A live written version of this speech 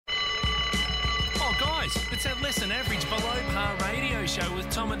Mondays. It's that less than average below par radio show with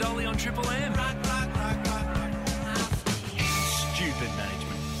Tom and Ollie on Triple M. Stupid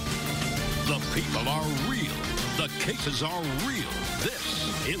management. The people are real. The cases are real.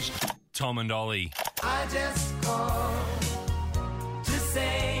 This is Tom and Ollie. I just called to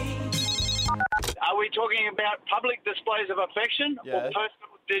say. Are we talking about public displays of affection or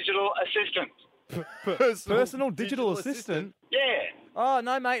personal digital assistant? Personal digital assistant? Yeah. Oh,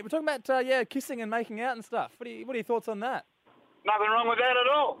 no, mate. We're talking about, kissing and making out and stuff. What are your thoughts on that? Nothing wrong with that at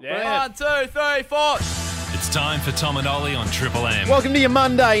all. Yeah. 1, 2, 3, 4. It's time for Tom and Ollie on Triple M. Welcome to your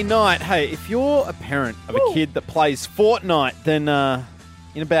Monday night. Hey, if you're a parent of a kid that plays Fortnite, then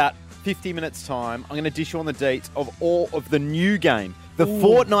in about 50 minutes' time, I'm going to dish you on the deets of all of the new game, the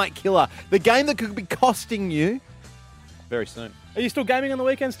Fortnite Killer, the game that could be costing you very soon. Are you still gaming on the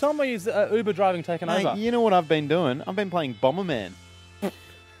weekends, Tom, or is Uber driving taken Mate, over? you know what I've been doing? I've been playing Bomberman.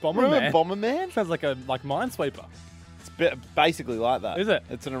 Remember Bomberman? Sounds like Minesweeper. It's basically like that. Is it?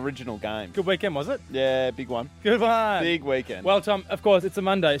 It's an original game. Good weekend, was it? Yeah, big one. Good one. Big weekend. Well, Tom, of course, it's a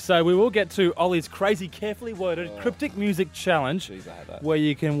Monday, so we will get to Ollie's crazy, carefully worded cryptic music challenge, Jeez, I hate that. where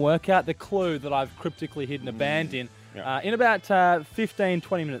you can work out the clue that I've cryptically hidden a band in about 15,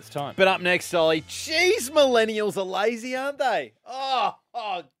 20 minutes' time. But up next, Ollie, geez, millennials are lazy, aren't they? Oh,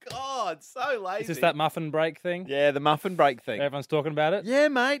 God, so lazy. Is this that muffin break thing? Yeah, the muffin break thing. Everyone's talking about it? Yeah,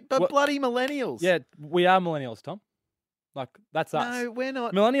 mate, but What- bloody millennials. Yeah, we are millennials, Tom. Like, that's us. No, we're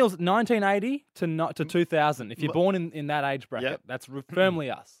not. Millennials, 1980 to 2000. If you're born in that age bracket, Yep. that's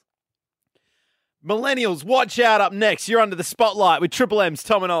firmly us. Millennials, watch out up next. You're under the spotlight with Triple M's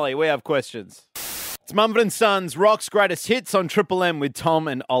Tom and Ollie. We have questions. It's Mumford & Sons, Rock's Greatest Hits on Triple M with Tom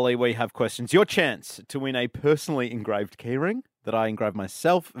and Ollie. We have questions. Your chance to win a personally engraved keyring that I engraved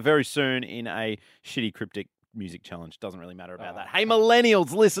myself very soon in a shitty cryptic music challenge. Doesn't really matter about that. Hey,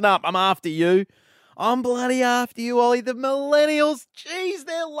 millennials, listen up. I'm after you. I'm bloody after you, Ollie. The millennials, geez,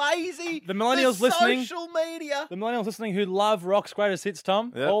 they're lazy. The millennials They're listening. social media. The millennials listening who love Rock's Greatest Hits,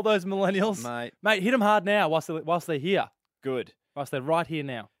 Tom. Yep. All those millennials. Mate. Hit them hard now whilst they're here. Good. Whilst they're right here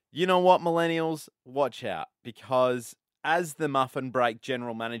now. You know what, millennials? Watch out, because as the Muffin Break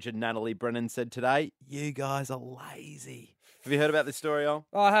General Manager Natalie Brennan said today, you guys are lazy. Have you heard about this story, Al?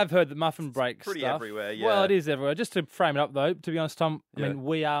 Oh, I have heard the muffin break pretty stuff. everywhere, yeah. Well, it is everywhere. Just to frame it up, though, to be honest, Tom, Yeah. I mean,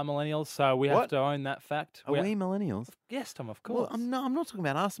 we are millennials, so we have What? to own that fact. Are we millennials? Yes, Tom, of course. Well, I'm not talking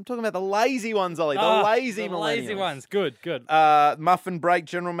about us. I'm talking about the lazy ones, Ollie. The Ah, lazy the millennials. lazy ones. Good. Muffin Break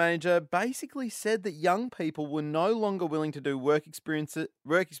General Manager basically said that young people were no longer willing to do work experience,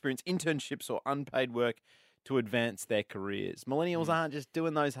 internships, or unpaid work to advance their careers. Millennials aren't just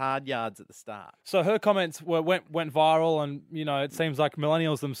doing those hard yards at the start. So her comments went viral, and it seems like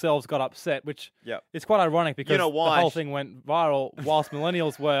millennials themselves got upset, which is quite ironic because why? the whole thing went viral whilst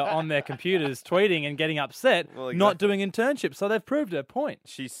millennials were on their computers tweeting and getting upset, not doing internships. So they've proved her point.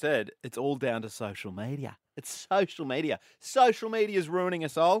 She said it's all down to social media. It's social media. Social media is ruining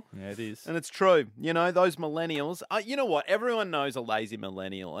us all. Yeah, it is. And it's true. Those millennials. You know what? Everyone knows a lazy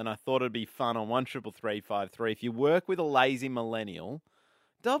millennial, and I thought it'd be fun on 13353. If you work with a lazy millennial,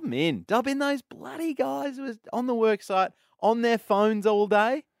 dub them in. Dub in those bloody guys who are on the work site on their phones all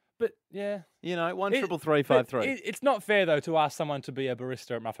day. But yeah, 13353. It's not fair though to ask someone to be a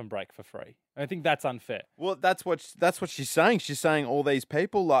barista at Muffin Break for free. I think that's unfair. Well, that's what she's saying. She's saying all these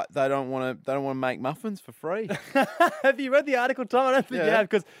people they don't want to make muffins for free. Have you read the article, Tom? I don't think you have,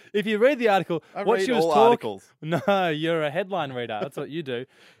 because if you read the article, I what read she was all talking. articles. No, you're a headline reader. That's what you do.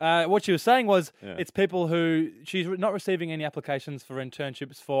 What she was saying was it's people who she's not receiving any applications for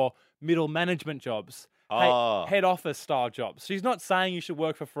internships for middle management jobs. Head office style jobs. She's not saying you should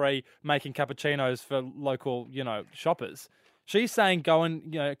work for free making cappuccinos for local, shoppers. She's saying go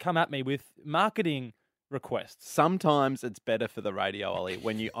and, come at me with marketing requests. Sometimes it's better for the radio, Ollie,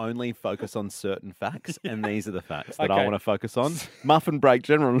 when you only focus on certain facts, and these are the facts that I want to focus on. Muffin Break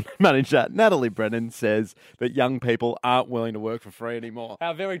General Manager Natalie Brennan says that young people aren't willing to work for free anymore.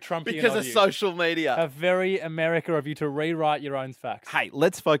 How very Trumpian because of social media. How very America of you to rewrite your own facts. Hey,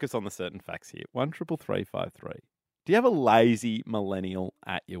 let's focus on the certain facts here. 13353. Do you have a lazy millennial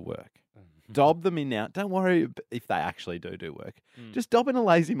at your work? Dob them in now. Don't worry if they actually do work. Just dob in a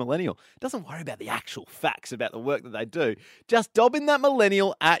lazy millennial. Doesn't worry about the actual facts about the work that they do. Just dob in that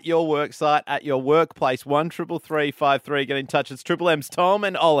millennial at your work site, at your workplace. 13353. Get in touch. It's Triple M's Tom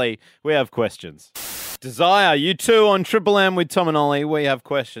and Ollie. We have questions. Desire, you two on Triple M with Tom and Ollie. We have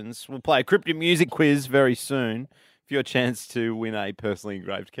questions. We'll play a cryptic music quiz very soon for your chance to win a personally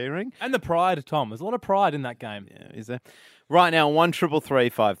engraved keyring. And the pride, Tom. There's a lot of pride in that game. Yeah, is there? Right now,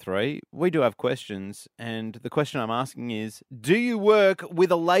 13353. We do have questions, and the question I'm asking is: do you work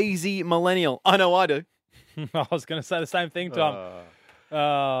with a lazy millennial? I know I do. I was going to say the same thing, Tom. What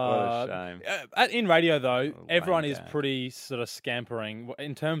a shame. In radio, though, everyone is game. pretty sort of scampering.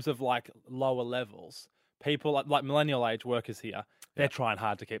 In terms of like lower levels, people like millennial age workers here, they're trying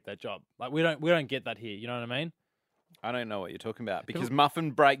hard to keep their job. Like we don't get that here. You know what I mean? I don't know what you're talking about because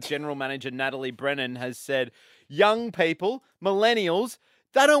Muffin Break General Manager Natalie Brennan has said young people, millennials,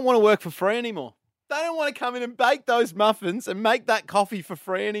 they don't want to work for free anymore. They don't want to come in and bake those muffins and make that coffee for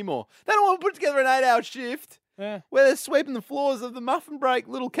free anymore. They don't want to put together an 8-hour shift where they're sweeping the floors of the Muffin Break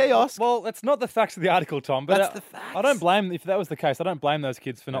little kiosk. Well, that's not the facts of the article, Tom. But That's the facts. I don't blame, if that was the case, I don't blame those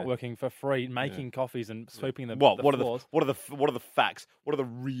kids for not working for free, making coffees and sweeping the floors. What are the facts? What are the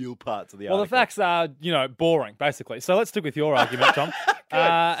real parts of the article? Well, the facts are, boring, basically. So let's stick with your argument, Tom,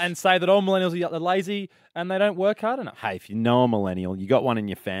 and say that all millennials are lazy and they don't work hard enough. Hey, if you know a millennial, you got one in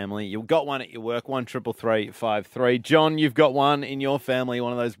your family, you've got one at your work, 133353. John, you've got one in your family,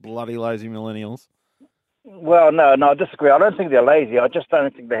 one of those bloody lazy millennials. Well, no, I disagree. I don't think they're lazy. I just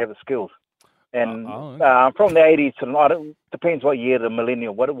don't think they have the skills. And from the 80s to, depends what year the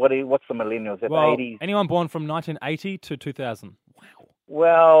millennial, what's the millennials? At the 80s? Anyone born from 1980 to 2000. Wow.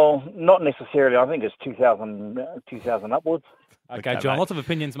 Well, not necessarily. I think it's 2000 upwards. Okay, John, mate. Lots of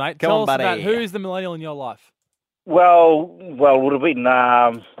opinions, mate. Come Tell on, us buddy. about who's the millennial in your life. Well, it would have been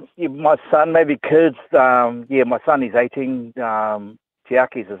my son, maybe kids. My son is 18.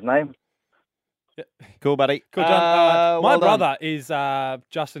 Tiaki's his name. Cool, buddy. Cool, John. My well done. brother is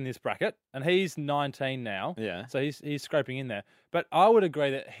just in this bracket, and he's 19 now. Yeah. So he's scraping in there. But I would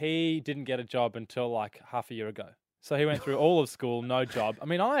agree that he didn't get a job until like half a year ago. So he went through all of school, no job. I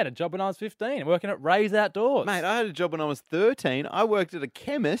mean, I had a job when I was 15, working at Ray's Outdoors. Mate, I had a job when I was 13. I worked at a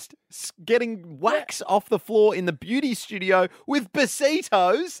chemist getting wax off the floor in the beauty studio with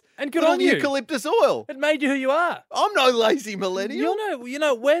Besitos And good with on you. eucalyptus oil. It made you who you are. I'm no lazy millennial.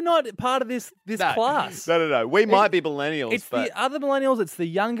 We're not part of this class. No. We might be millennials, It's but the other millennials. It's the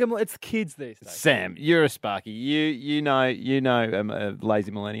younger. It's the kids these days. Sam, you're a Sparky. You know a lazy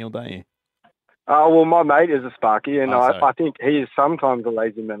millennial, don't you? Well, my mate is a Sparky, and sorry. I think he is sometimes a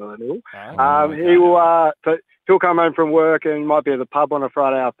lazy millennial. Okay. He'll come home from work and might be at the pub on a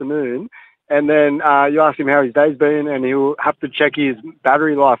Friday afternoon, and then you ask him how his day's been, and he'll have to check his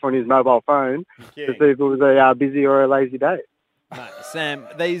battery life on his mobile phone to see if it was a busy or a lazy day. Mate, Sam,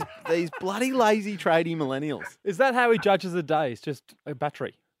 these bloody lazy tradie millennials. Is that how he judges a day? It's just a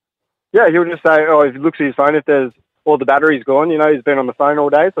battery. Yeah, he'll just say, if he looks at his phone, if there's all the battery's gone, he's been on the phone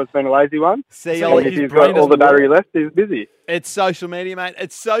all day, so it's been a lazy one. See, and if he's got all the battery left, he's busy. It's social media, mate.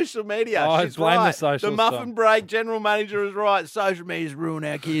 It's social media. Oh, She's blame the right. socials, The Muffin Tom. Break General Manager is right. Social media's ruin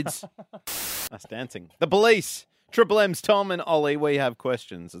our kids. That's dancing. The police. Triple M's Tom and Ollie, we have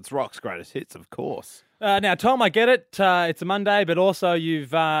questions. It's Rock's greatest hits, of course. Now, Tom, I get it. It's a Monday, but also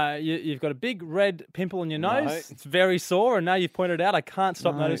you've got a big red pimple on your nose. No. It's very sore, and now you've pointed it out. I can't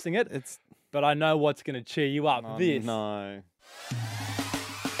stop noticing it. But I know what's going to cheer you up. No.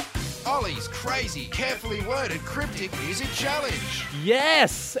 Ollie's crazy, carefully worded cryptic music challenge.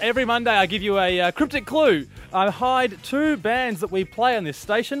 Yes! Every Monday I give you a cryptic clue. I hide two bands that we play on this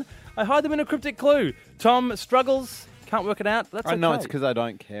station. I hide them in a cryptic clue. Tom struggles, can't work it out. That's okay. I know it's because I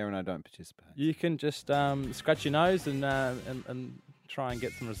don't care and I don't participate. You can just scratch your nose and try and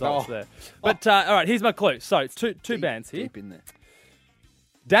get some results there. But all right, here's my clue. So two bands here. Deep in there.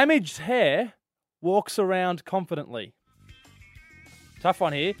 Damaged hair walks around confidently. Tough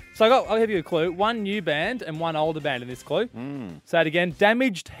one here. So I'll give you a clue. One new band and one older band in this clue. Say it again.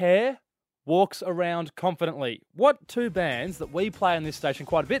 Damaged hair walks around confidently. What two bands that we play on this station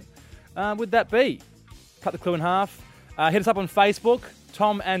quite a bit would that be? Cut the clue in half. Hit us up on Facebook,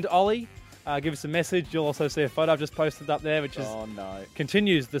 Tom and Ollie. Give us a message. You'll also see a photo I've just posted up there, which is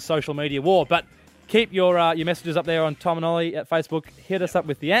continues the social media war. But keep your messages up there on Tom and Ollie at Facebook. Hit us up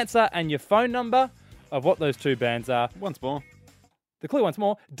with the answer and your phone number of what those two bands are. Once more. The clue once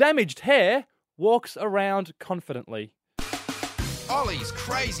more. Damaged hair walks around confidently. Ollie's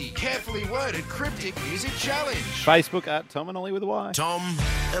crazy, carefully worded cryptic music challenge. Facebook at Tom and Ollie with a Y. Tom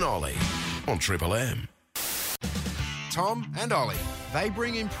and Ollie on Triple M. Tom and Ollie, they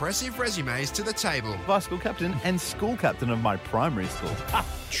bring impressive resumes to the table. Vice school captain and school captain of my primary school.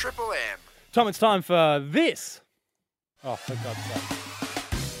 Triple M. Tom, it's time for this. Oh, for God's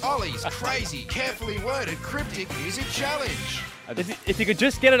sake. Ollie's crazy, carefully worded cryptic music challenge. If you could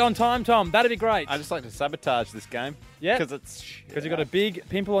just get it on time, Tom, that'd be great. I just like to sabotage this game. Yeah. Because you've got a big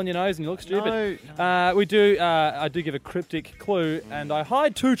pimple on your nose and you look stupid. No. I do give a cryptic clue, and I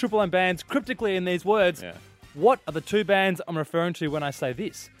hide two Triple M bands cryptically in these words. Yeah. What are the two bands I'm referring to when I say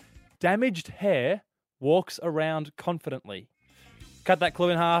this? Damaged hair walks around confidently. Cut that clue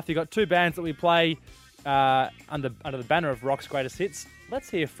in half. You've got two bands that we play under the banner of Rock's Greatest Hits. Let's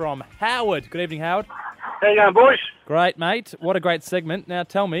hear from Howard. Good evening, Howard. How you going, boys? Great, mate. What a great segment. Now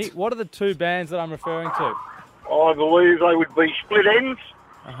tell me, what are the two bands that I'm referring to? I believe they would be Split Ends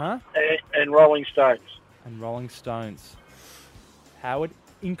and Rolling Stones. And Rolling Stones. Howard,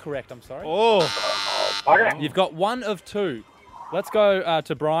 incorrect, I'm sorry. Okay. You've got one of two. Let's go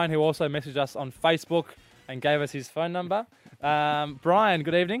to Brian, who also messaged us on Facebook and gave us his phone number. Brian,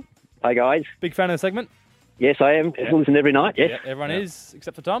 good evening. Hi, guys. Big fan of the segment? Yes, I am. I listen every night, yes. Yeah, everyone is,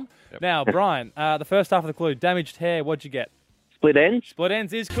 except for Tom. Yep. Now, Brian, the first half of the clue, damaged hair, what'd you get? Split Ends. Split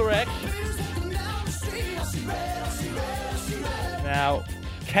Ends is correct. Now,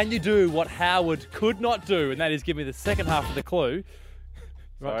 can you do what Howard could not do, and that is give me the second half of the clue?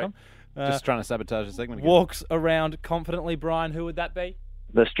 Right, Tom? Just trying to sabotage the segment again. Walks around confidently, Brian. Who would that be?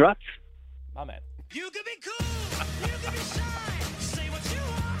 The Struts. My man. You can be cool, you can be shy, say what you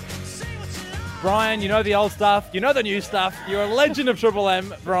want, say what you like. Brian, you know the old stuff, you know the new stuff. You're a legend of Triple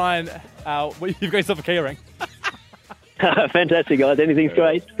M, Brian. You've got yourself a key ring. Fantastic, guys. Anything's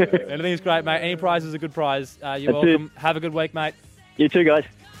great. Anything's great, mate. Any prize is a good prize. You're welcome. Have a good week, mate. You too, guys.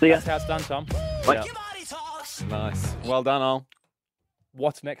 See ya. That's how it's done, Tom. Bye. Yeah. Nice. Well done, Al.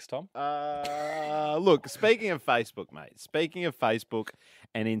 What's next, Tom? Look, speaking of Facebook, mate, speaking of Facebook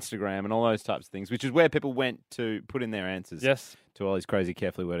and Instagram and all those types of things, which is where people went to put in their answers to all these crazy,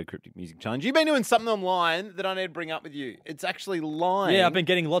 carefully worded cryptic music challenge. You've been doing something online that I need to bring up with you. It's actually lying. Yeah, I've been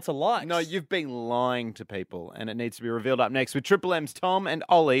getting lots of likes. No, you've been lying to people, and it needs to be revealed up next. With Triple M's Tom and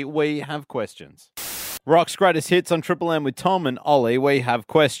Ollie, we have questions. Rock's Greatest Hits on Triple M with Tom and Ollie. We have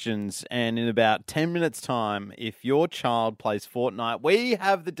questions, and in about 10 minutes' time, if your child plays Fortnite, we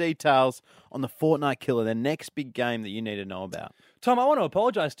have the details on the Fortnite Killer, the next big game that you need to know about. Tom, I want to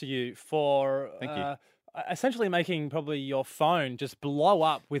apologise to you for Thank you. essentially making probably your phone just blow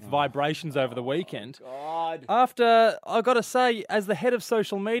up with vibrations over the weekend. God. After, I've got to say, as the head of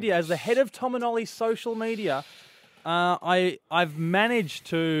social media, as the head of Tom and Ollie's social media, I've managed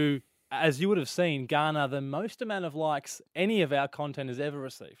to, as you would have seen, garner the most amount of likes any of our content has ever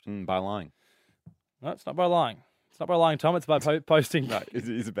received. By lying. No, it's not by lying. It's not by lying, Tom. It's by posting. No, it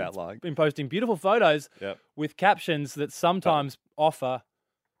is about lying. Been posting beautiful photos with captions that sometimes offer,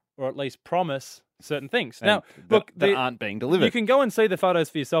 or at least promise, certain things. And now, look, that aren't being delivered. You can go and see the photos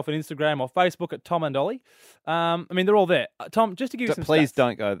for yourself on Instagram or Facebook at Tom and Ollie. I mean, they're all there. Tom, just to give you some please stats.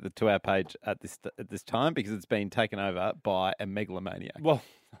 don't go to our page at this time because it's been taken over by a megalomaniac. Well,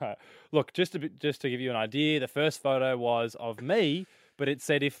 look, just to give you an idea, the first photo was of me, but it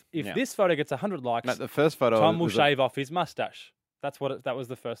said if this photo gets 100 likes, no, the first photo Tom will shave off his mustache. That's what that was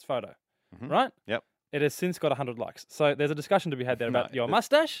the first photo, right? Yep. It has since got 100 likes. So there's a discussion to be had there about your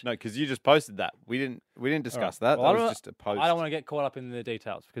mustache. No, because you just posted that. We didn't discuss that. Well, that was just a post. I don't want to get caught up in the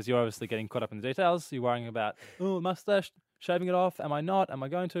details because you're obviously getting caught up in the details. You're worrying about, mustache, shaving it off. Am I not? Am I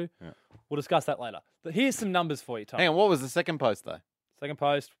going to? Yeah. We'll discuss that later. But here's some numbers for you, Tom. Hang on, what was the second post, though? Second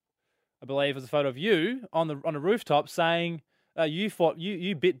post, I believe, was a photo of you on a rooftop saying,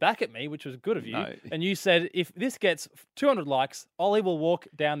 you bit back at me, which was good of you. No. And you said, if this gets 200 likes, Ollie will walk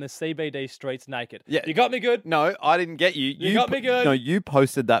down the CBD streets naked. Yeah. You got me good? No, I didn't get you. You got me good? No, you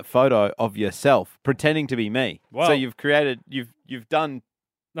posted that photo of yourself pretending to be me. Well, so you've done...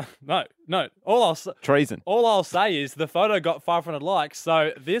 No. Treason. All I'll say is the photo got 500 likes,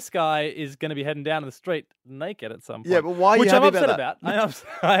 so this guy is going to be heading down the street naked at some point. Yeah, but why are you happy about that?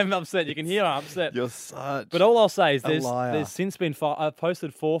 I am upset. You can hear I'm upset. You're such But all I'll say is liar. there's since been I've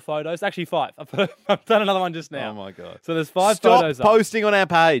posted 4 photos. Actually 5. I've done another one just now. Oh my God. So there's 5 photos Stop posting on our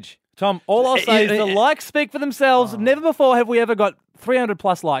page. Tom, all I'll say is the likes speak for themselves. Never before have we ever got 300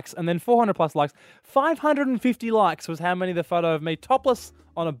 plus likes and then 400 plus likes. 550 likes was how many the photo of me topless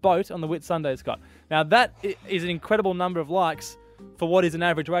on a boat on the Whitsundays got. Now that is an incredible number of likes for what is an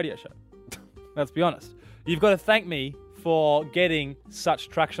average radio show. Let's be honest. You've got to thank me for getting such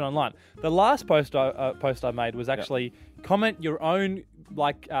traction online. The last post I made was actually comment your own,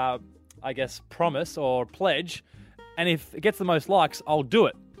 I guess, promise or pledge, and if it gets the most likes, I'll do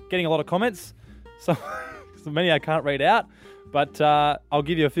it. Getting a lot of comments, so many I can't read out, but I'll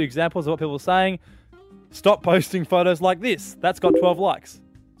give you a few examples of what people are saying. Stop posting photos like this. That's got 12 likes.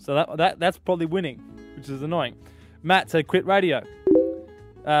 So that's probably winning, which is annoying. Matt said quit radio.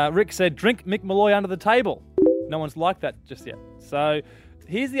 Rick said drink Mick Malloy under the table. No one's liked that just yet. So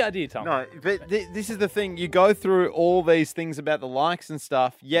here's the idea, Tom. No, but this is the thing. You go through all these things about the likes and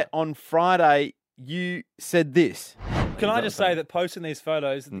stuff, yet on Friday you said this. Can I just say that posting these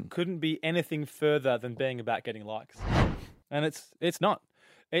photos couldn't be anything further than being about getting likes. And it's not.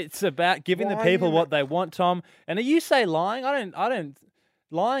 It's about giving the people what they want, Tom. And you say lying. I don't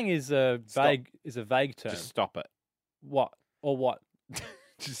Lying is a vague term. Just stop it. What or what?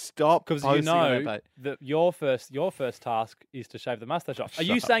 Just stop. Because you know that your first task is to shave the mustache off. Are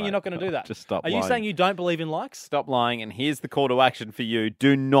you saying you're not going to do that? Just stop. Are you saying you don't believe in likes? Stop lying. And here's the call to action for you: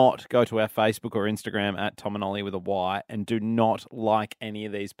 do not go to our Facebook or Instagram at Tom and Ollie with a Y, and do not like any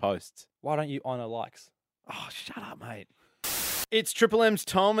of these posts. Why don't you honour likes? Oh, shut up, mate. It's Triple M's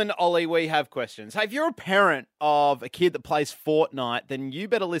Tom and Ollie. We have questions. Hey, if you're a parent of a kid that plays Fortnite, then you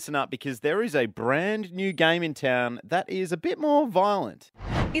better listen up because there is a brand new game in town that is a bit more violent.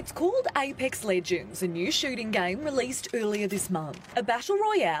 It's called Apex Legends, a new shooting game released earlier this month. A battle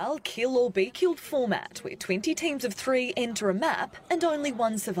royale, kill or be killed format where 20 teams of 3 enter a map and only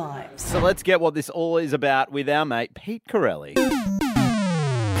one survives. So let's get what this all is about with our mate Pete Corelli.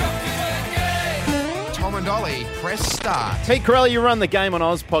 Tom and Ollie, press start. Pete Corelli, you run the Game on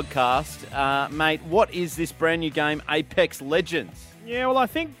Oz podcast. Mate, what is this brand new game, Apex Legends? Yeah, well, I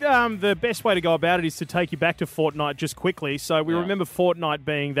think the best way to go about it is to take you back to Fortnite just quickly. So we remember Fortnite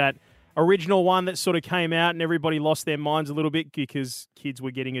being that original one that sort of came out and everybody lost their minds a little bit because kids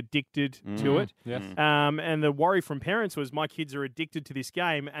were getting addicted to it. Yes. And the worry from parents was, my kids are addicted to this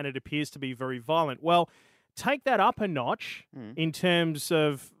game and it appears to be very violent. Well, take that up a notch in terms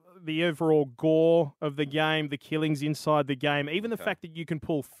of the overall gore of the game, the killings inside the game, even the fact that you can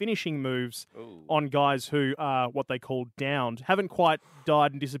pull finishing moves on guys who are what they call downed. Haven't quite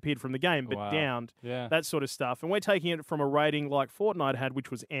died and disappeared from the game, but downed. Yeah. That sort of stuff. And we're taking it from a rating like Fortnite had, which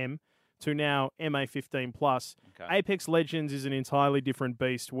was M, to now MA15+. Apex Legends is an entirely different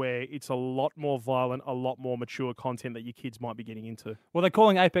beast where it's a lot more violent, a lot more mature content that your kids might be getting into. Well, they're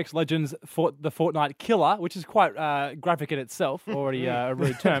calling Apex Legends the Fortnite killer, which is quite graphic in itself, already a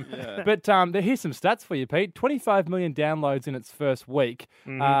rude term. But here's some stats for you, Pete. 25 million downloads in its first week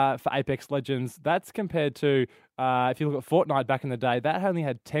for Apex Legends. That's compared to, if you look at Fortnite back in the day, that only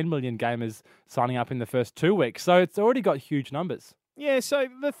had 10 million gamers signing up in the first 2 weeks. So it's already got huge numbers. Yeah, so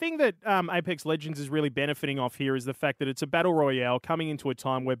the thing that Apex Legends is really benefiting off here is the fact that it's a battle royale coming into a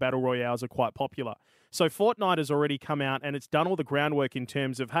time where battle royales are quite popular. So Fortnite has already come out and it's done all the groundwork in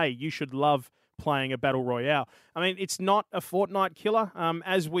terms of, hey, you should love playing a battle royale. I mean, it's not a Fortnite killer.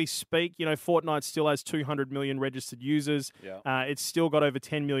 As we speak, you know, Fortnite still has 200 million registered users. It's still got over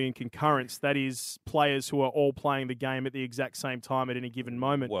 10 million concurrents. That is players who are all playing the game at the exact same time at any given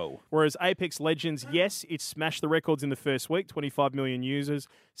moment. Whereas Apex Legends, yes, it smashed the records in the first week, 25 million users,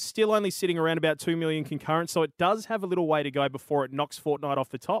 still only sitting around about 2 million concurrents. So it does have a little way to go before it knocks Fortnite off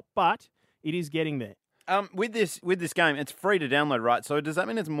the top, but it is getting there. With this game, it's free to download, right? So does that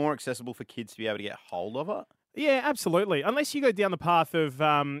mean it's more accessible for kids to be able to get hold of it? Yeah, absolutely. Unless you go down the path of,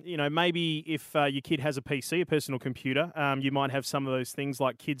 maybe if your kid has a PC, a personal computer, you might have some of those things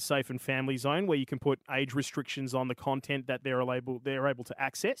like Kids Safe and Family Zone, where you can put age restrictions on the content that they're able to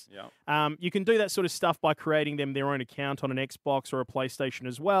access. You can do that sort of stuff by creating them their own account on an Xbox or a PlayStation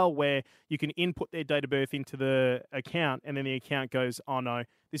as well, where you can input their date of birth into the account, and then the account goes, oh no,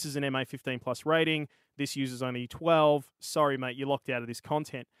 this is an MA15+ rating. This user's only 12. Sorry, mate, you're locked out of this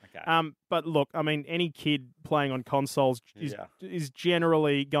content. But look, I mean, any kid playing on consoles is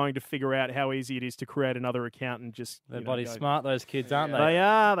generally going to figure out how easy it is to create another account and just... They're bloody smart, those kids, aren't they? They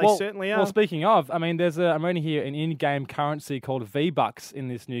are. They certainly are. Well, speaking of, I mean, I'm reading here an in-game currency called V-Bucks in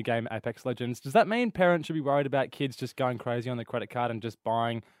this new game, Apex Legends. Does that mean parents should be worried about kids just going crazy on their credit card and just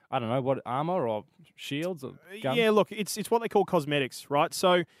buying, I don't know, what, armor or shields or guns? Yeah, look, it's what they call cosmetics, right?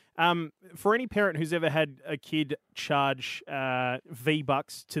 So for any parent who's ever had a kid charge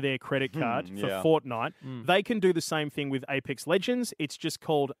V-Bucks to their credit card for Fortnite, they can do the same thing with Apex Legends. It's just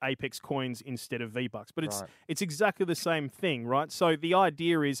called Apex Coins instead of V-Bucks. But it's exactly the same thing, right? So the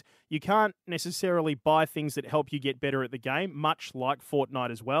idea is you can't necessarily buy things that help you get better at the game, much like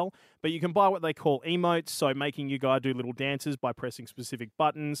Fortnite as well. But you can buy what they call emotes, so making your guy do little dances by pressing specific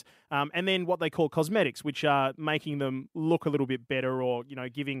buttons. And then what they call cosmetics, which are making them look a little bit better or, you know,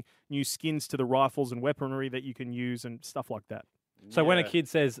 giving new skins to the rifles and weaponry that you can use and stuff like that. So when a kid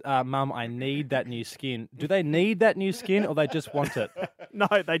says, Mum, I need that new skin, do they need that new skin or they just want it? No,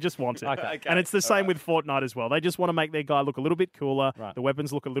 they just want it. Okay. And it's the same with Fortnite as well. They just want to make their guy look a little bit cooler, the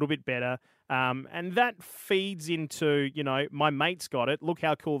weapons look a little bit better, and that feeds into, you know, my mate's got it, look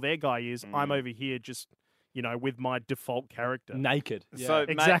how cool their guy is, I'm over here just, you know, with my default character. Naked. Yeah. So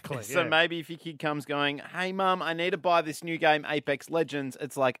exactly. So maybe if your kid comes going, hey, Mum, I need to buy this new game, Apex Legends,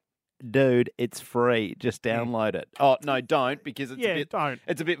 it's like, dude, it's free. Just download it. Oh, no, don't, because it's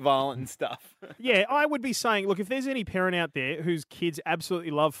a bit violent and stuff. Yeah, I would be saying, look, if there's any parent out there whose kids absolutely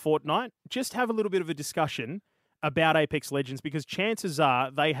love Fortnite, just have a little bit of a discussion about Apex Legends because chances are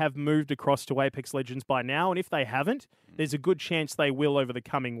they have moved across to Apex Legends by now. And if they haven't, there's a good chance they will over the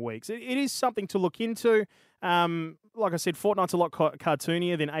coming weeks. It is something to look into. Like I said, Fortnite's a lot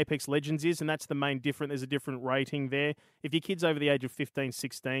cartoonier than Apex Legends is, and that's the main difference. There's a different rating there. If your kid's over the age of 15,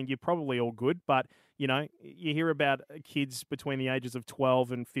 16, you're probably all good. But, you know, you hear about kids between the ages of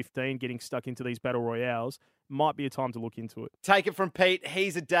 12 and 15 getting stuck into these battle royales. Might be a time to look into it. Take it from Pete.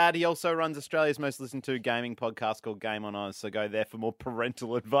 He's a dad. He also runs Australia's most listened to gaming podcast called Game on Oz. So go there for more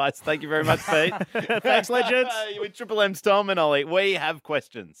parental advice. Thank you very much, Pete. Thanks, legends. With Triple M's Tom and Ollie, we have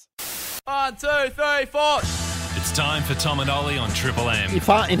questions. 1, 2, 3, 4. It's time for Tom and Ollie on Triple M.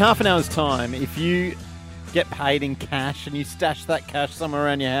 In half an hour's time, if you get paid in cash and you stash that cash somewhere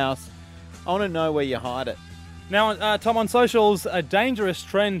around your house, I want to know where you hide it. Now, Tom, on socials, a dangerous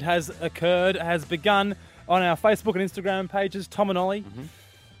trend has begun on our Facebook and Instagram pages, Tom and Ollie. Mm-hmm.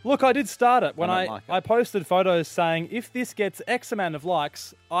 Look, I did start it when I posted photos saying, if this gets X amount of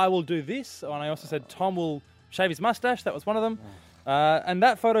likes, I will do this. And I also said Tom will shave his mustache. That was one of them. And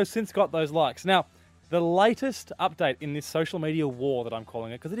that photo since got those likes. Now, the latest update in this social media war that I'm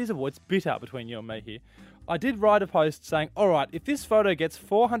calling it, because it is a war, it's bitter between you and me here. I did write a post saying, all right, if this photo gets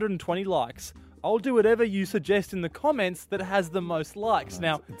 420 likes, I'll do whatever you suggest in the comments that has the most likes.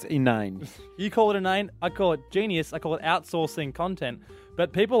 Now, it's inane. You call it inane, I call it genius, I call it outsourcing content.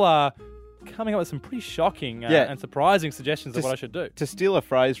 But people are coming up with some pretty shocking and surprising suggestions of what I should do. To steal a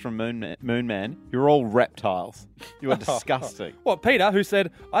phrase from Moon Man, you're all reptiles. You are disgusting. What, Peter, who said,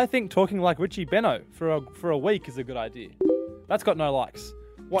 I think talking like Richie Benno for a week is a good idea. That's got no likes.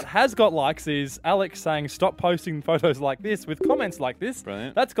 What has got likes is Alex saying, stop posting photos like this with comments like this.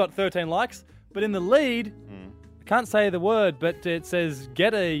 Brilliant. That's got 13 likes. But in the lead, I can't say the word, but it says,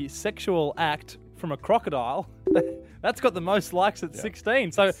 get a sexual act from a crocodile. That's got the most likes at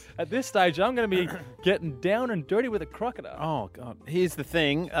 16. So at this stage, I'm going to be getting down and dirty with a crocodile. Oh, God. Here's the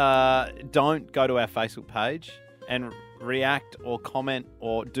thing. Don't go to our Facebook page and react or comment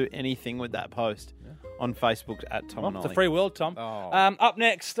or do anything with that post on Facebook at Tom and Ollie. It's a free world, Tom. Oh. Up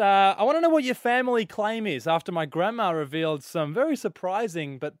next, I want to know what your family claim is after my grandma revealed some very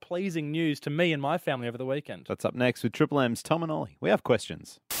surprising but pleasing news to me and my family over the weekend. That's up next with Triple M's Tom and Ollie. We have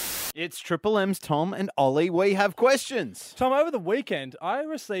questions. It's Triple M's Tom and Ollie. We have questions. Tom, over the weekend, I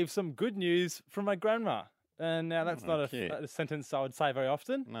received some good news from my grandma. And now that's not a sentence I would say very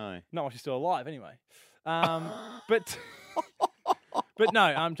often. No. Not while she's still alive, anyway. But no,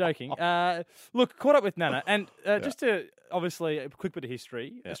 I'm joking. Look, caught up with Nana. And just to, obviously, a quick bit of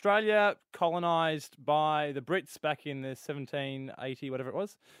history. Yeah. Australia colonised by the Brits back in the 1780, whatever it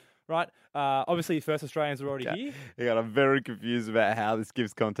was. Right? Obviously, first Australians were already here. Yeah, I'm very confused about how this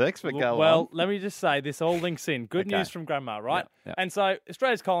gives context, but go on. Well, let me just say, this all links in. Good news from Grandma, right? Yeah. And so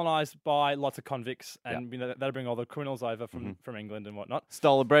Australia's colonised by lots of convicts, and you know that'll bring all the criminals over from England and whatnot.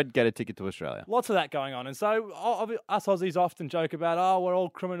 Stole a bread, get a ticket to Australia. Lots of that going on. And so us Aussies often joke about, we're all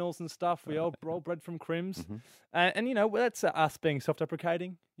criminals and stuff. We all bred from crims. Mm-hmm. And, you know, that's us being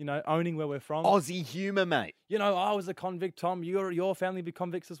self-deprecating, you know, owning where we're from. Aussie humour, mate. You know, I was a convict, Tom. Your family be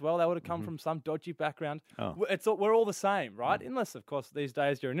convicts as well. They would have come from some dodgy background. Oh. We're all the same, right? Unless, of course, these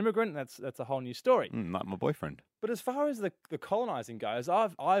days you're an immigrant, and that's a whole new story. Like my boyfriend. But as far as the colonising goes,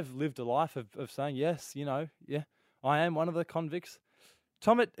 I've lived a life of saying, yes, you know, I am one of the convicts.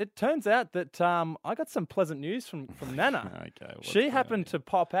 Tom, it turns out that I got some pleasant news from Nana. Okay. She happened to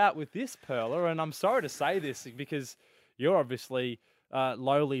pop out with this perler, and I'm sorry to say this because you're obviously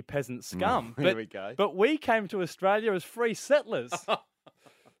lowly peasant scum. Here we go. But we came to Australia as free settlers.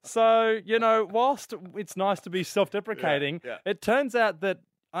 So, you know, whilst it's nice to be self-deprecating, it turns out that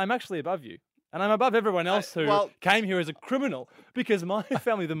I'm actually above you. And I'm above everyone else who came here as a criminal because my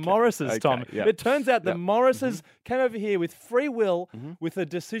family, the Morrises, Tom, it turns out the Morrises came over here with free will, with a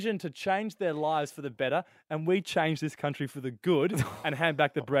decision to change their lives for the better, and we changed this country for the good and hand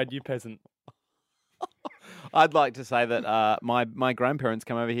back the bread, you peasant. I'd like to say that my grandparents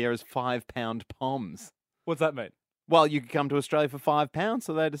come over here as £5 POMs. What's that mean? Well, you could come to Australia for £5,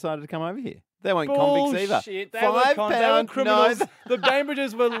 so they decided to come over here. They weren't convicts either. Bullshit. They were criminals. No. The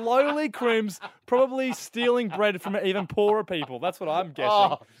Bainbridges were lowly crims, probably stealing bread from even poorer people. That's what I'm guessing.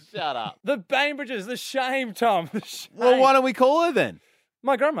 Oh, shut up. The Bainbridges, the shame, Tom. The shame. Well, why don't we call her then?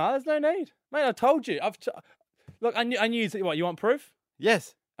 My grandma, there's no need. Mate, I told you. Look, I knew what, you want proof?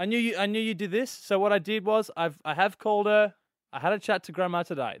 Yes. I knew you did this. So what I did was I have called her. I had a chat to Grandma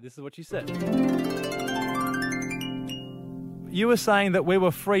today. This is what she said. You were saying that we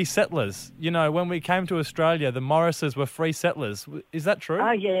were free settlers. You know, when we came to Australia, the Morrises were free settlers. Is that true?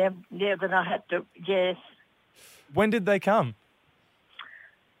 Oh, yeah. Yeah, but I had to, yes. When did they come?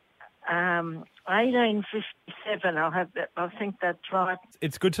 1857. I'll have that. I think that's right.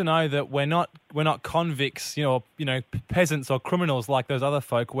 It's good to know that we're not convicts, peasants or criminals like those other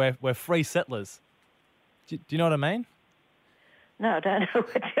folk. We're free settlers. Do you know what I mean? No, I don't know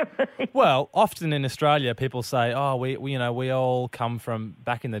what you mean. Well, often in Australia, people say, "Oh, we all come from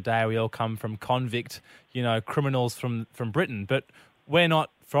back in the day. We all come from convict, criminals from Britain." But we're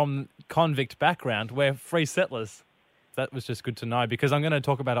not from convict background. We're free settlers. That was just good to know because I'm going to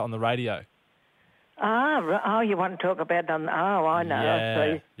talk about it on the radio. You want to talk about it on? Oh, I know.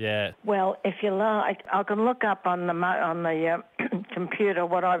 Yeah, See. yeah. Well, if you like, I can look up on the computer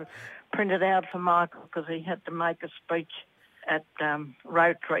what I've printed out for Michael because he had to make a speech at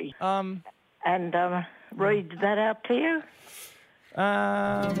Rotary. And read that out to you.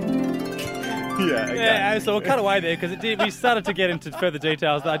 Yeah, so we'll cut away there because we started to get into further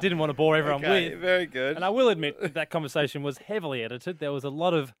details that I didn't want to bore everyone with. Very good. And I will admit that conversation was heavily edited. There was a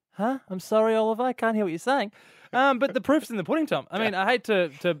lot of, I'm sorry, Oliver, I can't hear what you're saying. But the proof's in the pudding, Tom. I mean, I hate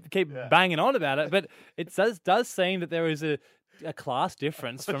to keep banging on about it, but it does seem that there is a class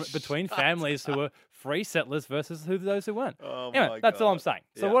difference between families who were free settlers versus those who weren't. Anyway, that's all I'm saying.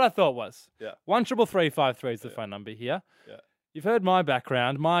 So what I thought was, 13353 is the phone number here. Yeah. You've heard my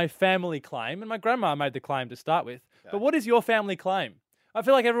background, my family claim, and my grandma made the claim to start with. But what is your family claim? I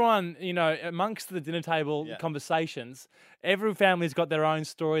feel like everyone, amongst the dinner table conversations, every family's got their own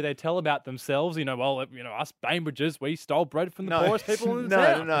story they tell about themselves. Us Bainbridges, we stole bread from the poorest people in the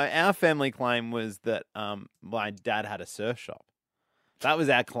town. No. Our family claim was that my dad had a surf shop. That was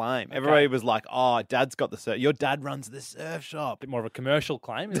our claim. Okay. Everybody was like, "Oh, Dad's got the surf. Your dad runs the surf shop." A bit more of a commercial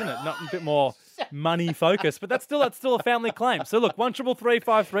claim, isn't it? Not a bit more money focused, but that's still a family claim. So look,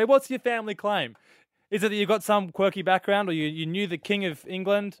 13353. What's your family claim? Is it that you've got some quirky background, or you knew the King of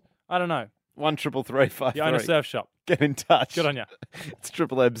England? I don't know. 13353. You own a surf shop. Get in touch. Good on you. It's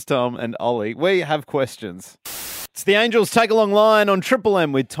Triple M's Tom and Ollie. We have questions. It's the Angels Take-Along line on Triple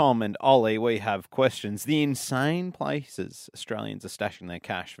M with Tom and Ollie. We have questions. The insane places Australians are stashing their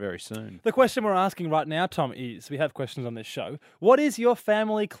cash very soon. The question we're asking right now, Tom, is, we have questions on this show, what is your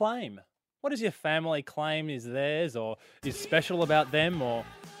family claim? What is your family claim is theirs or is special about them? Or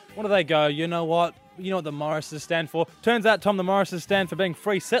what do they go, you know what the Morrises stand for? Turns out, Tom, the Morrises stand for being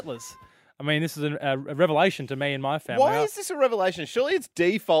free settlers. I mean, this is a revelation to me and my family. Why is this a revelation? Surely it's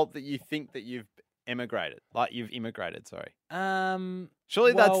default that you think that you've immigrated. Sorry.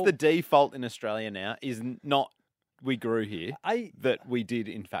 Surely that's the default in Australia now, is not we grew here, that we did,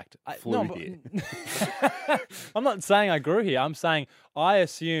 in fact, flew here. I'm not saying I grew here. I'm saying I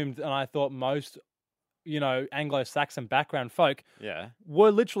assumed and I thought most, Anglo-Saxon background folk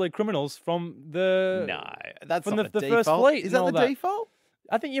were literally criminals from the... No, that's from not the default. First Fleet. Is that the default?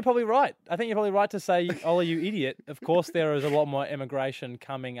 I think you're probably right. To say, Ollie, you idiot. Of course, there is a lot more immigration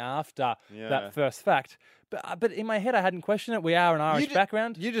coming after that first fact. But in my head, I hadn't questioned it. We are an Irish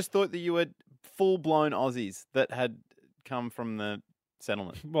background. You just thought that you were full-blown Aussies that had come from the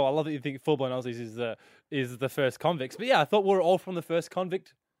settlement. Well, I love that you think full-blown Aussies is the first convicts. But yeah, I thought we were all from the first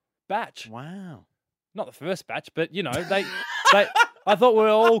convict batch. Wow. Not the first batch, but, they I thought we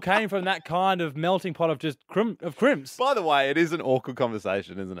all came from that kind of melting pot of just crims. By the way, it is an awkward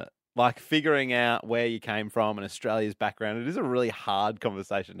conversation, isn't it? Like figuring out where you came from and Australia's background. It is a really hard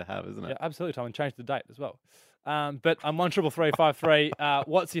conversation to have, isn't it? Yeah, absolutely, Tom. And change the date as well. But I'm 13353.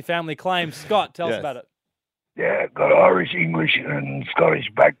 What's your family claim? Scott, tell us about it. Yeah, got Irish, English and Scottish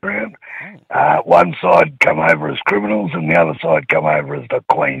background. One side come over as criminals and the other side come over as the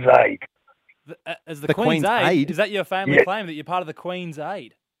Queen's Aid. As the Queen's Aid? Is that your family claim, that you're part of the Queen's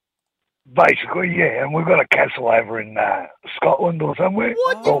Aid? Basically, yeah. And we've got a castle over in Scotland or somewhere.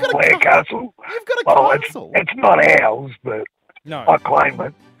 What? Called Blair Castle. You've got a castle? It's not ours, but I claim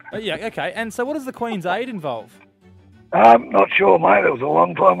it. Yeah, okay. And so what does the Queen's Aid involve? Not sure, mate. It was a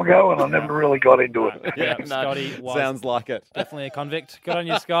long time ago and I never really got into it. Yeah, Scotty was sounds like it. Definitely a convict. Good on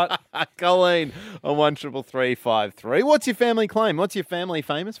you, Scott. Colleen on 13353. What's your family claim? What's your family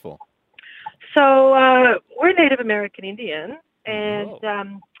famous for? So we're Native American Indian,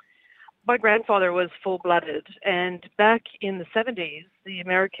 and my grandfather was full-blooded. And back in the 70s, the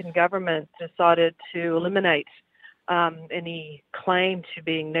American government decided to eliminate any claim to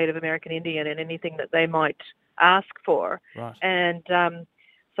being Native American Indian and anything that they might ask for. Right. And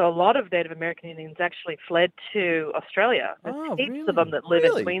so a lot of Native American Indians actually fled to Australia. There's heaps of them that live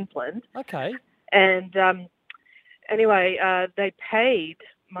in Queensland. Okay. And anyway, they paid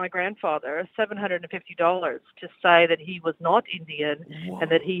my grandfather $750 to say that he was not Indian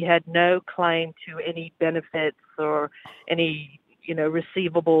and that he had no claim to any benefits or any,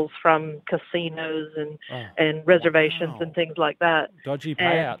 receivables from casinos and reservations and things like that. Dodgy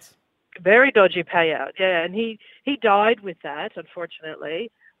payouts. very dodgy payout. Yeah, and he died with that,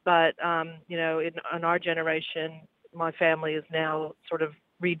 unfortunately. But in our generation, my family is now sort of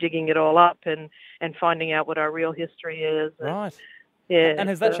redigging it all up and finding out what our real history is. Right. Yeah. And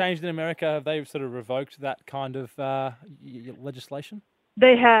has that changed in America? Have they sort of revoked that kind of legislation?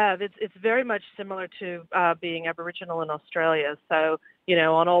 They have. It's very much similar to being Aboriginal in Australia. So,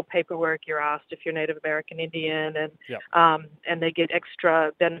 on all paperwork, you're asked if you're Native American Indian, and they get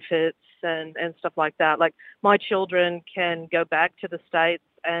extra benefits and stuff like that. Like, my children can go back to the States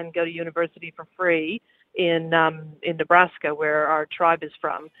and go to university for free in Nebraska, where our tribe is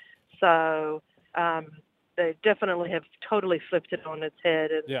from. So they definitely have totally flipped it on its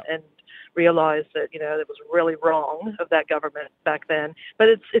head and realized that it was really wrong of that government back then. But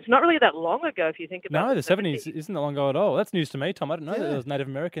it's not really that long ago if you think about it. No, the 70s isn't that long ago at all. That's news to me, Tom. I didn't know that there was Native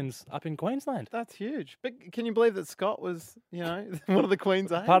Americans up in Queensland. That's huge. But can you believe that Scott was, one of the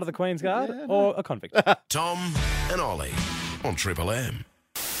Queen's aides? Part of the Queen's Guard or a convict? Tom and Ollie on Triple M.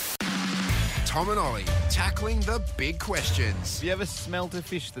 Tom and Ollie tackling the big questions. Have you ever smelt a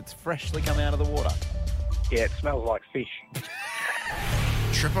fish that's freshly come out of the water? Yeah, it smells like fish.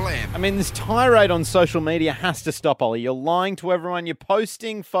 Triple M. I mean, this tirade on social media has to stop, Ollie. You're lying to everyone. You're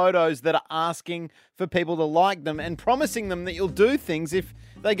posting photos that are asking for people to like them and promising them that you'll do things if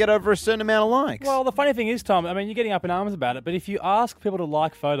they get over a certain amount of likes. Well, the funny thing is, Tom, I mean, you're getting up in arms about it, but if you ask people to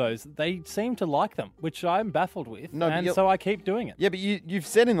like photos, they seem to like them, which I'm baffled with, so I keep doing it. Yeah, but you've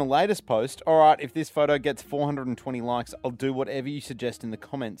said in the latest post, all right, if this photo gets 420 likes, I'll do whatever you suggest in the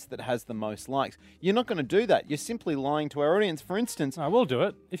comments that has the most likes. You're not going to do that. You're simply lying to our audience. For instance... I will do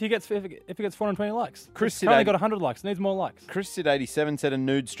it if it gets 420 likes. Chris It's currently got 100 likes. It needs more likes. Chris Sid 87 said a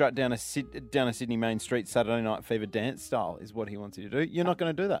nude strut down a Sydney main street Saturday Night Fever dance style is what he wants you to do. You're not going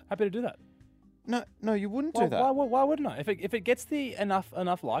to do that. Happy to do that. No, you wouldn't do that. Why wouldn't I? If it gets the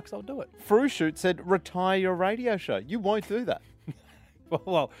enough likes, I'll do it. Frueshoot said retire your radio show. You won't do that.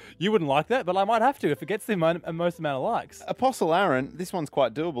 Well, you wouldn't like that, but I might have to if it gets the most amount of likes. Apostle Aaron, this one's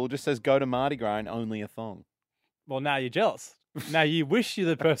quite doable, just says go to Mardi Gras and only a thong. Well, now you're jealous. Now you wish you're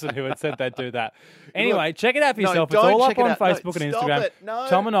the person who had said they'd do that. Anyway, look, check it out for yourself. It's all up on Facebook and Instagram. No.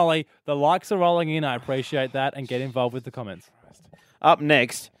 Tom and Ollie, the likes are rolling in. I appreciate that, and get involved with the comments. Up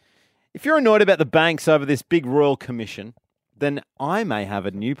next, if you're annoyed about the banks over this big royal commission, then I may have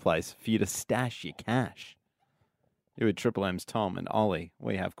a new place for you to stash your cash. You're with Triple M's Tom and Ollie.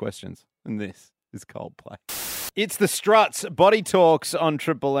 We have questions, and this is Coldplay. It's the Struts Body Talks on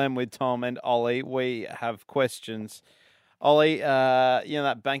Triple M with Tom and Ollie. We have questions. Ollie,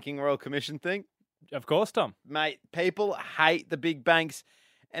 that banking royal commission thing? Of course, Tom. Mate, people hate the big banks,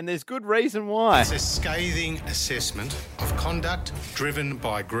 and there's good reason why. It's a scathing assessment of conduct driven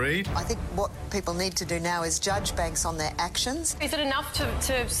by greed. I think what people need to do now is judge banks on their actions. Is it enough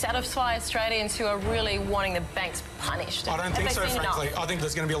to satisfy Australians who are really wanting the banks punished? I don't think so, frankly. I think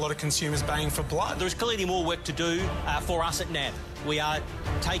there's going to be a lot of consumers baying for blood. There's clearly more work to do for us at NAB. We are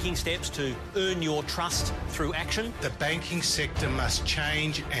taking steps to earn your trust through action. The banking sector must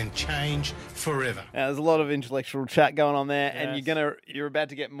change and change forever. Now, there's a lot of intellectual chat going on there, and you're about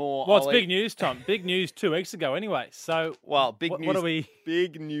to get more. Well, Ollie. It's big news, Tom. Big news 2 weeks ago, anyway. So, big news. What are we?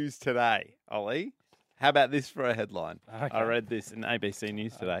 Big news today, Ollie. How about this for a headline? Okay. I read this in ABC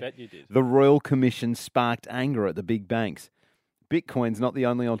News today. I bet you did. The Royal Commission sparked anger at the big banks. Bitcoin's not the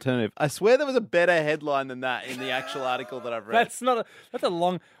only alternative. I swear there was a better headline than that in the actual article that I've read. That's a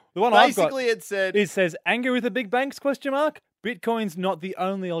long. The one Basically, I've got, it says anger with the big banks? ? Bitcoin's not the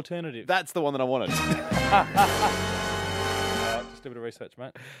only alternative. That's the one that I wanted. Just do a bit of research,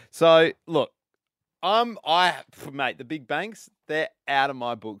 mate. So look, mate, the big banks, they're out of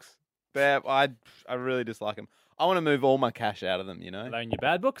my books. I really dislike them. I want to move all my cash out of them. Are they in your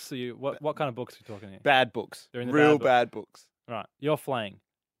bad books? Or what kind of books are you talking here? Bad books. They're in the real bad books. Right, you're flaying.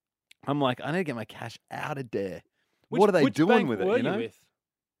 I'm like, I need to get my cash out of there. What are they doing with it? Were you with?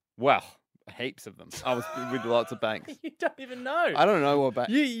 Well, heaps of them. I was with lots of banks. You don't even know. I don't know what bank.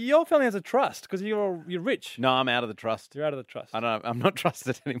 Your family has a trust because you're rich. No, I'm out of the trust. You're out of the trust. I don't know. I'm not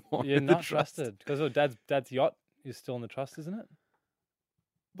trusted anymore. You're not trusted because dad's yacht is still in the trust, isn't it?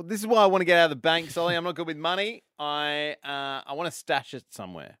 But this is why I want to get out of the bank, Ollie. I'm not good with money. I want to stash it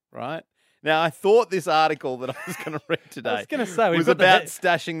somewhere, right? Now, I thought this article that I was going to read today I was going to say, was about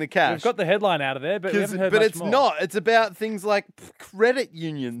stashing the cash. We've got the headline out of there, but we haven't heard much it's more. not. It's about things like credit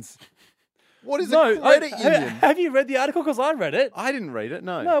unions. What is a credit union? Have you read the article? Because I read it. I didn't read it,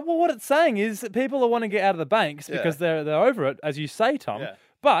 no. No, well, what it's saying is that people are wanting to get out of the banks because they're over it, as you say, Tom. Yeah.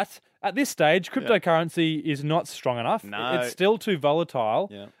 But at this stage, cryptocurrency is not strong enough. No. It's still too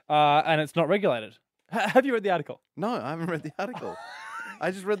volatile, and it's not regulated. Have you read the article? No, I haven't read the article.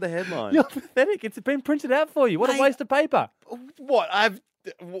 I just read the headline. You're pathetic. It's been printed out for you. What a waste of paper. What?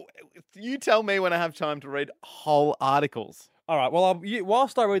 You tell me when I have time to read whole articles. All right. Well,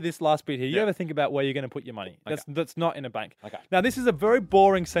 whilst I read this last bit here, you ever think about where you're going to put your money? That's not in a bank. Okay. Now, this is a very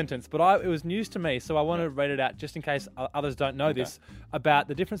boring sentence, but it was news to me, so I want to read it out just in case others don't know this about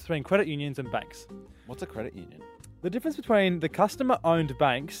the difference between credit unions and banks. What's a credit union? The difference between the customer-owned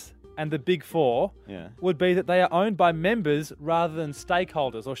banks and the Big Four would be that they are owned by members rather than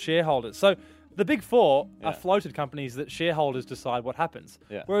stakeholders or shareholders. So the Big Four are floated companies that shareholders decide what happens.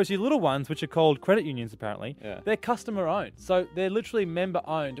 Yeah. Whereas your little ones, which are called credit unions apparently, they're customer-owned. So they're literally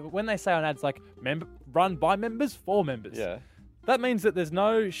member-owned. When they say on ads like run by members, for members, that means that there's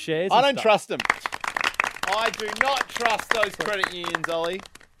no shares. I don't trust them. I do not trust those credit unions, Ollie.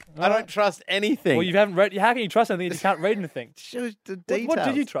 I don't trust anything. Well, you haven't read. How can you trust anything if you can't read anything? Shows the details. What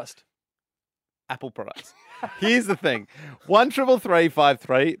did you trust? Apple products. Here's the thing.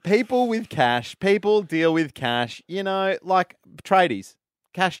 133353. People with cash. People deal with cash. You know, like tradies.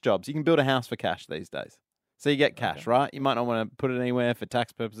 Cash jobs. You can build a house for cash these days. So you get cash, right? You might not want to put it anywhere for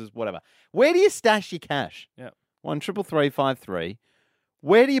tax purposes, whatever. Where do you stash your cash? 133353.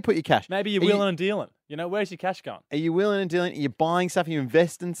 Where do you put your cash? Maybe you're wheeling and dealing. You know, where's your cash going? Are you wheeling and dealing? Are you buying stuff? Are you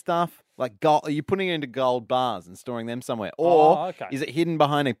investing stuff? Like gold? Are you putting it into gold bars and storing them somewhere? Or is it hidden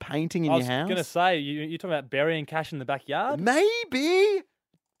behind a painting in your house? I was going to say, you're talking about burying cash in the backyard? Maybe.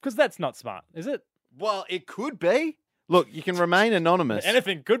 Because that's not smart, is it? Well, it could be. Look, you can remain anonymous.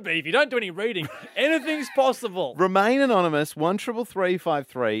 Anything could be. If you don't do any reading, anything's possible. Remain anonymous.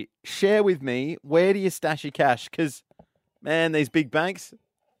 133353. Share with me, where do you stash your cash? Because, man, these big banks,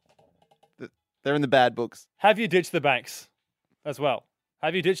 they're in the bad books. Have you ditched the banks as well?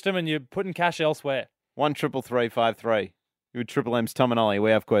 Have you ditched them and you're putting cash elsewhere? 133353. You're with Triple M's Tom and Ollie.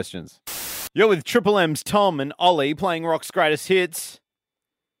 We have questions. You're with Triple M's Tom and Ollie playing Rock's Greatest Hits.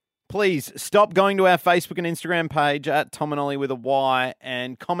 Please stop going to our Facebook and Instagram page at Tom and Ollie with a Y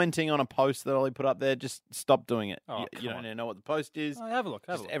and commenting on a post that Ollie put up there. Just stop doing it. You don't even know what the post is. Oh, have a look.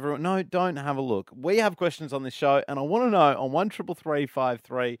 Everyone, no, don't have a look. We have questions on this show, and I want to know on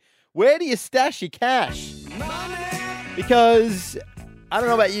 133353, where do you stash your cash? Because I don't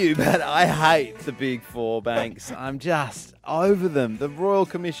know about you, but I hate the Big Four banks. I'm just over them. The Royal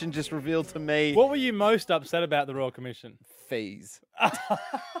Commission just revealed to me. What were you most upset about the Royal Commission? Fees.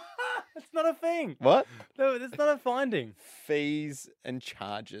 It's not a thing. What? No, it's not a finding. Fees and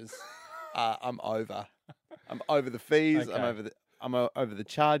charges. I'm over. I'm over the fees. Okay. I'm over the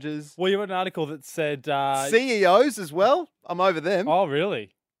charges. Well, you read an article that said CEOs as well. I'm over them. Oh,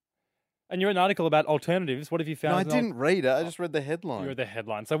 really? And you read an article about alternatives. What have you found? No, I didn't read it. I just read the headline. You read the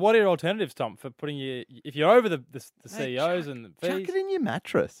headline. So, what are your alternatives, Tom, for putting if you're over the CEOs and the fees? Chuck it in your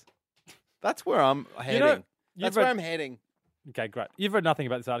mattress. That's where I'm heading. That's where I'm heading. Okay, great. You've read nothing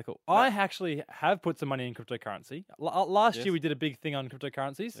about this article. No. I actually have put some money in cryptocurrency. Last year we did a big thing on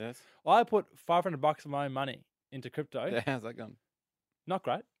cryptocurrencies. Yes. I put $500 of my own money into crypto. Yeah, how's that going? Not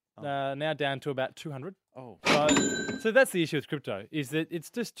great. Now down to about 200. Oh. So that's the issue with crypto, is that it's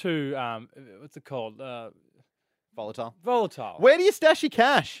just too, what's it called? Volatile. Volatile. Where do you stash your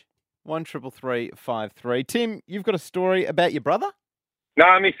cash? 133353. Tim, you've got a story about your brother?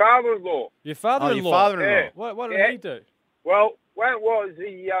 No, my father-in-law. Your father-in-law? Your father-in-law. Yeah. What did he do? Well, what it was,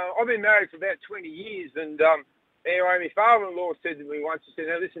 I've been married for about 20 years, and anyway, my father-in-law said to me once, he said,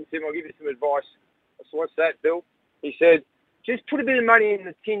 now listen, Tim, I'll give you some advice. I said, what's that, Bill? He said, just put a bit of money in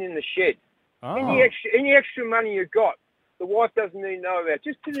the tin in the shed. Oh. Any extra money you got, the wife doesn't need to know about.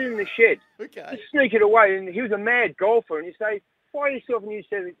 Just put it in the shed. Okay. Just sneak it away. And he was a mad golfer, and you say, buy yourself a new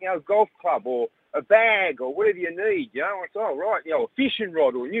set of, golf club or a bag or whatever you need, I said, oh, right, a fishing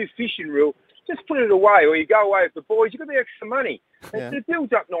rod or a new fishing reel. Just put it away, or you go away with the boys. You've got the extra money. And it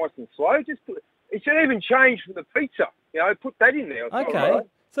builds up nice and slow. It should even change for the pizza. Put that in there. Okay. Right.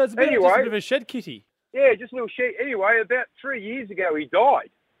 So it's just a bit of a shed kitty. Yeah, just a little shed. Anyway, about 3 years ago, he died.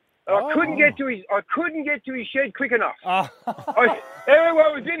 I couldn't get to his shed quick enough.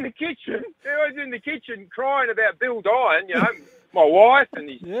 Everyone was in the kitchen. Everyone was in the kitchen crying about Bill dying. My wife and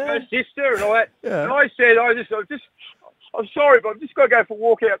her sister and all that. Yeah. And I said, I'm sorry, but I've just got to go for a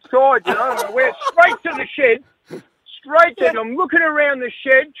walk outside, And I went straight to the shed. And I'm looking around the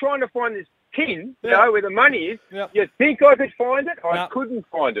shed trying to find this tin, where the money is. Yep. You think I could find it? I couldn't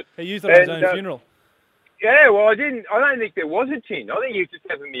find it. He used it on his own funeral. Yeah, well, I don't think there was a tin. I think he was just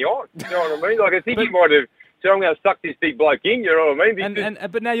having me on. You know what I mean? Like, I think he might have said, I'm going to suck this big bloke in, you know what I mean?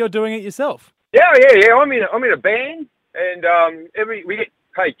 But now you're doing it yourself. Yeah. I'm in a band, and we get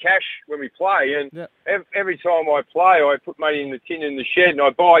paid cash when we play, and every time I play, I put money in the tin in the shed, and I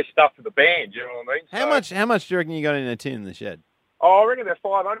buy stuff for the band. You know what I mean? How much do you reckon you got in a tin in the shed? Oh, I reckon about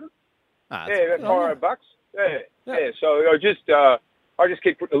 500. Ah, Yeah, about $500. Yeah. So I just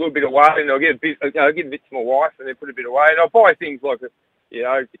keep putting a little bit away, and I'll get a bit, give a bit to my wife, and then put a bit away, and I'll buy things like a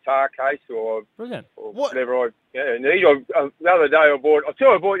guitar case or whatever I need. The other day I bought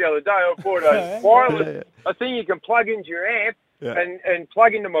a wireless a thing you can plug into your amp and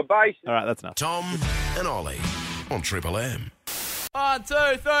plug into my bass. All right, that's enough. Tom and Ollie on Triple M. 1, 2,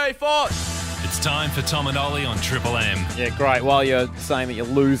 3, 4. It's time for Tom and Ollie on Triple M. Yeah, great. While you're saying that you're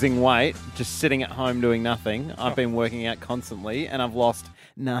losing weight, just sitting at home doing nothing, I've been working out constantly and I've lost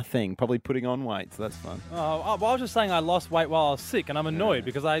nothing. Probably putting on weight, so that's fun. Well, I was just saying I lost weight while I was sick, and I'm annoyed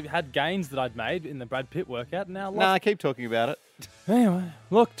because I had gains that I'd made in the Brad Pitt workout, and now I lost. Nah, keep talking about it. Anyway,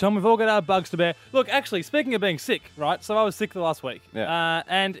 look, Tom, we've all got our bugs to bear. Look, actually, speaking of being sick, right? So I was sick the last week,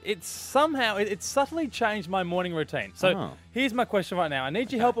 and it's subtly changed my morning routine. So here's my question right now. I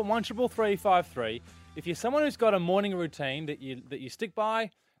need your help on 13353. If you're someone who's got a morning routine that you stick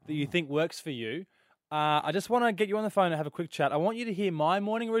by, that you think works for you, I just want to get you on the phone and have a quick chat. I want you to hear my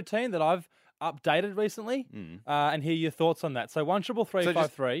morning routine that I've updated recently and hear your thoughts on that. So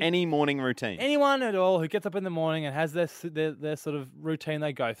 13353. So any morning routine. Anyone at all who gets up in the morning and has their sort of routine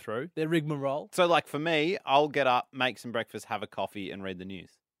they go through, their rigmarole. So like for me, I'll get up, make some breakfast, have a coffee and read the news.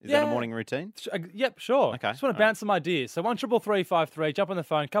 Is that a morning routine? Yep, sure. Okay. Just want to bounce some ideas. So 13353, jump on the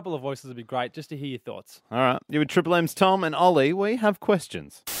phone, a couple of voices would be great just to hear your thoughts. All right. You with Triple M's Tom and Ollie, we have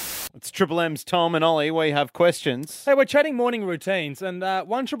questions. It's Triple M's Tom and Ollie, we have questions. Hey, we're chatting morning routines, and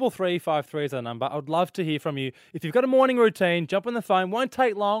 13353 is our number. I would love to hear from you. If you've got a morning routine, jump on the phone. Won't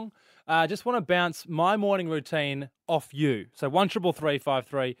take long. Just want to bounce my morning routine off you. So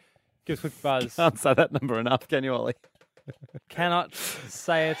 13353, give us a quick buzz. Can't say that number enough, can you, Ollie? Cannot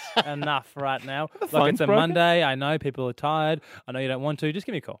say it enough right now. phone's Like it's a broken. Monday. I know people are tired. I know you don't want to. Just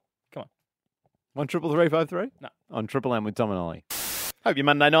give me a call. Come on. 13353? No. On Triple M with Tom and Ollie. Hope your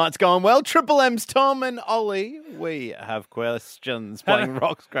Monday night's going well. Triple M's Tom and Ollie. We have questions playing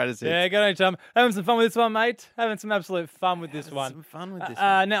Rock's greatest hits. Yeah, go on, Tom. Having some fun with this one, mate. Having some absolute fun with this one. Some fun with this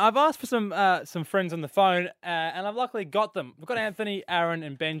one. Now, I've asked for some friends on the phone, and I've luckily got them. We've got Anthony, Aaron,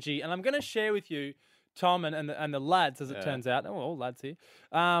 and Benji, and I'm going to share with you, Tom, and the lads, as it turns out. Oh, all lads here.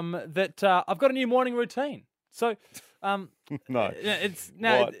 That I've got a new morning routine. So, no, it's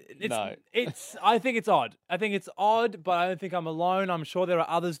What? it's. I think it's odd. I think it's odd, but I don't think I'm alone. I'm sure there are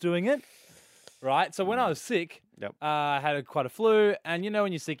others doing it. Right. So when I was sick, I had quite a flu, and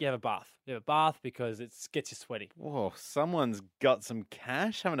when you're sick, you have a bath. You have a bath because it gets you sweaty. Whoa, someone's got some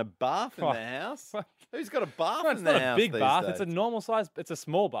cash having a bath in their house. Who's got a bath Well, it's in not their a house? big these bath. days? It's a normal size. It's a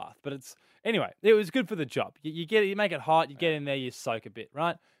small bath, but anyway. It was good for the job. You get it. You make it hot. You get in there. You soak a bit.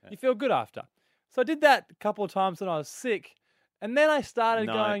 Right. You feel good after. So I did that a couple of times when I was sick, and then I started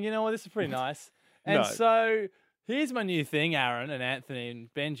going, you know what, this is pretty nice. And so here's my new thing, Aaron and Anthony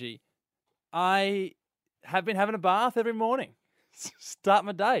and Benji. I have been having a bath every morning. Start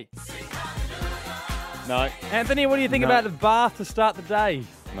my day. No. Anthony, what do you think about the bath to start the day?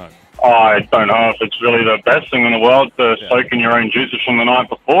 No. I don't know if it's really the best thing in the world to soak in your own juices from the night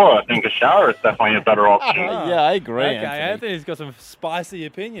before. I think a shower is definitely a better option. Yeah, I agree, Okay, Anthony. Anthony's got some spicy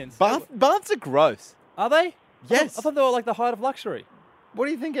opinions. Baths are gross. Are they? Yes. I thought they were like the height of luxury. What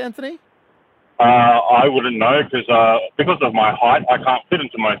do you think, Anthony? I wouldn't know because of my height, I can't fit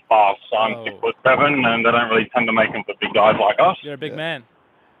into most baths. I'm 6'7", and they don't really tend to make them for big guys like us. You're a big man.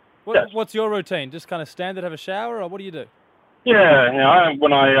 Yes. What's your routine? Just kind of standard, have a shower, or what do you do? Yeah,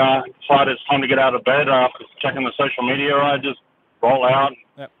 when I decide it's time to get out of bed after checking the social media, I just roll out,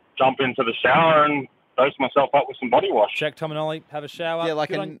 jump into the shower, and dose myself up with some body wash. Check Tom and Ollie, have a shower. Yeah,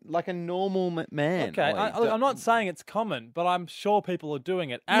 like a normal man. Okay, Ollie. I'm not saying it's common, but I'm sure people are doing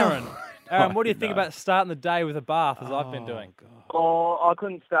it. Aaron, Aaron, what do you think about starting the day with a bath, as I've been doing? Oh, I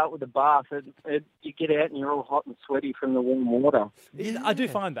couldn't start with a bath. You get out and you're all hot and sweaty from the warm water. I do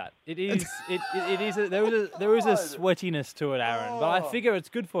find that it is. There is a sweatiness to it, Aaron. But I figure it's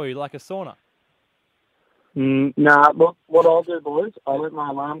good for you, like a sauna. Nah, look, what I'll do, boys, I'll let my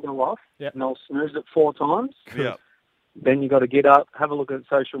alarm go off, and I'll snooze it 4 times. Yeah. Then you got to get up, have a look at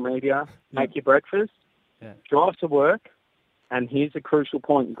social media, make your breakfast, drive to work, and here's a crucial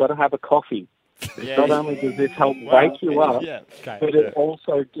point: you've got to have a coffee. Not only does this help wake you up, but it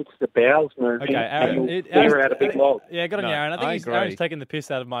also gets the bowels moving. Okay, Aaron, and you'll clear out a big log. Yeah, good on you, Aaron. I think Aaron's taking the piss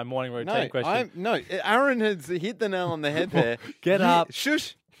out of my morning routine question. Aaron has hit the nail on the head there. Get up.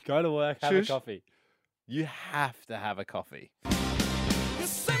 Shush. Go to work, have a coffee. You have to have a coffee.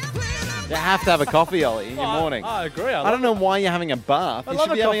 You have to have a coffee, Ollie, in your morning. I agree. I don't know why you're having a bath. I You love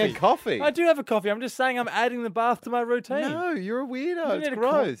should be having a coffee. I do have a coffee. I'm just saying I'm adding the bath to my routine. No, you're a weirdo. You It's need to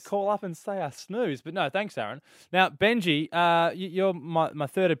gross. Call up and say I snooze. But no, thanks, Aaron. Now, Benji, you're my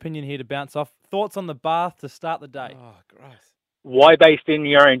third opinion here to bounce off. Thoughts on the bath to start the day? Oh, gross. Why based in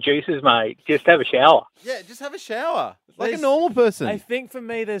your own juices, mate? Just have a shower. Yeah, just have a shower. Like a There's- normal person. I think for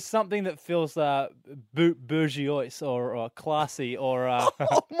me, there's something that feels bourgeois or classy or. Oh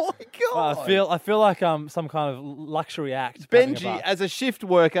my god! I feel like some kind of luxury act. having a Benji, bath. as a shift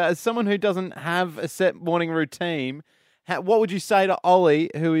worker, as someone who doesn't have a set morning routine, what would you say to Ollie,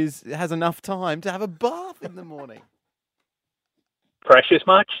 who has enough time to have a bath in the morning? Precious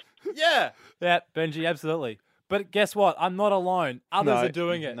much? Yeah. Yeah, Benji, absolutely. But guess what? I'm not alone. Others No, are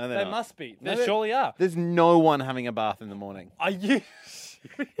doing it. no, they're They not. must be. No, They surely are. There's no one having a bath in the morning. Are you?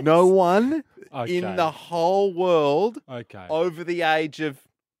 No one Okay. in the whole world Okay. over the age of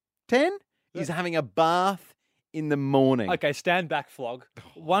 10 is having a bath in the morning. Okay, stand back, flog.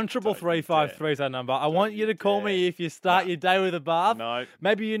 13353 is our number. I want you to call me if you start your day with a bath. No.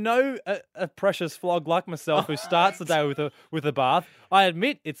 Maybe you know a precious flog like myself who starts the day with a bath. I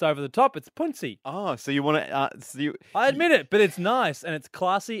admit it's over the top. It's punsy. Oh, so you want to... I admit it, but it's nice and it's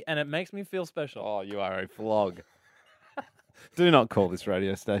classy and it makes me feel special. Oh, you are a flog. Do not call this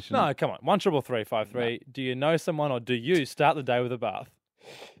radio station. No, come on. 13353. Do you know someone or do you start the day with a bath?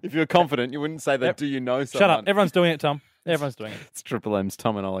 If you're confident, you wouldn't say that. Do you know someone? Shut up. Everyone's doing it, Tom. Everyone's doing it. It's Triple M's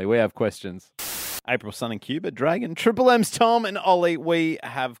Tom and Ollie. We have questions. April, Sun and Cuba, Dragon. Triple M's Tom and Ollie. We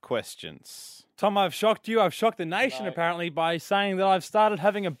have questions. Tom, I've shocked you. I've shocked the nation, apparently, by saying that I've started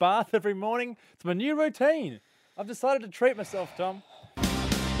having a bath every morning. It's my new routine. I've decided to treat myself, Tom.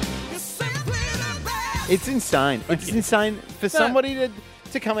 It's insane. It's insane for somebody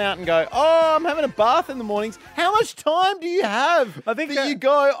to come out and go, oh, I'm having a bath in the mornings. How much time do you have? I think that you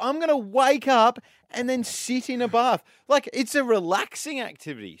go, I'm going to wake up and then sit in a bath. Like, it's a relaxing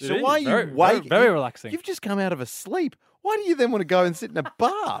activity. It So is. why are Very- you wake? very relaxing. You've just come out of a sleep. Why do you then want to go and sit in a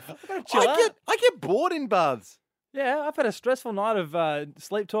bath? chill out. I get bored in baths. Yeah, I've had a stressful night of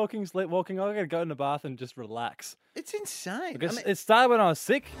sleep talking, sleep walking. I got to go in the bath and just relax. It's insane. Because it started when I was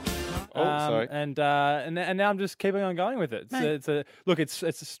sick. Oh, sorry. And now I'm just keeping on going with it. It's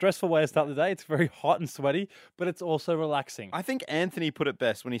a stressful way to start the day. It's very hot and sweaty, but it's also relaxing. I think Anthony put it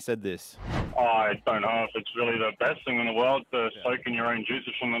best when he said this. I don't know if it's really the best thing in the world to soak in your own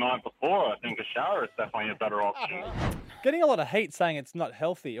juices from the night before. I think a shower is definitely a better option. Getting a lot of hate saying it's not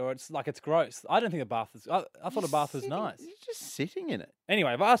healthy or it's gross. I don't think a bath is. I thought a bath was nice. You're just sitting in it.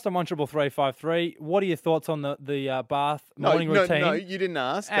 Anyway, I've asked on 13353, what are your thoughts on the bath morning routine? No, you didn't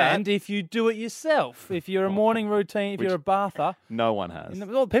ask And that. if you do it yourself, if you're a morning routine, if you're a bather. No one has.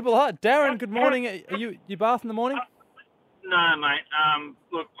 Well, people are. Darren, good morning. Are you bath in the morning? No, mate.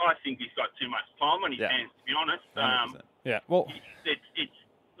 Look, I think he's got too much time on his hands, to be honest. 100%. Yeah, well... It's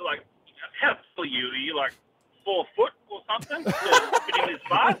like, how tall are you? Are you like 4 foot or something to fit in this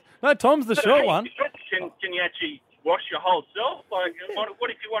bath? No, Tom's the short one. Can you actually wash your whole self? Like, what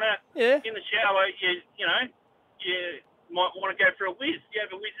if you want to, in the shower, you might want to go for a whiz. Do you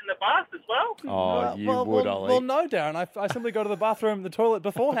have a whiz in the bath as well? Oh, you would, Ollie. Well, no, Darren. I simply go to the bathroom, the toilet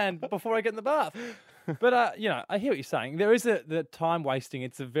beforehand, before I get in the bath. But, I hear what you're saying. There is the time wasting.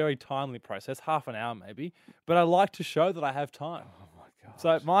 It's a very timely process, half an hour maybe. But I like to show that I have time. Oh, my God.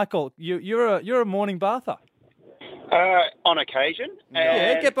 So, Michael, you're a morning bather. On occasion.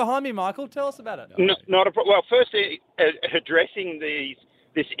 Yeah, get behind me, Michael. Tell us about it. Not a well. Firstly, addressing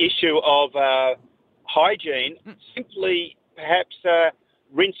this issue of hygiene, simply perhaps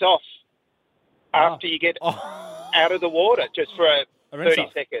rinse off after you get out of the water, just for a 30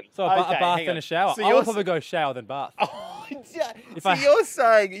 seconds. So a bath and a shower. So I would probably go shower then bath. You're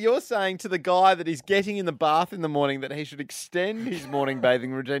saying to the guy that he's getting in the bath in the morning that he should extend his morning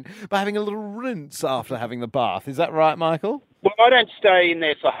bathing routine by having a little rinse after having the bath. Is that right, Michael? Well, I don't stay in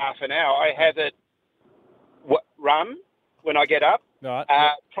there for half an hour. I have it run when I get up, right.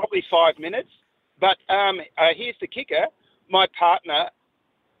 Probably 5 minutes. But here's the kicker. My partner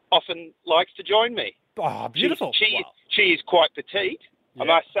often likes to join me. Oh, beautiful. She is quite petite, I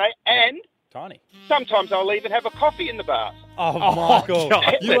must say, and tiny. Sometimes I'll even have a coffee in the bath. Oh, Michael,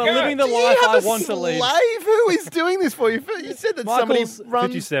 you are living the life I want to live. Slave who is doing this for you? You said that Michael's somebody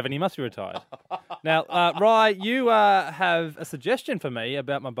runs... 57. He must be retired. Now, Rye, you have a suggestion for me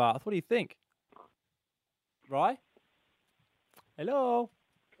about my bath. What do you think? Rye? Hello.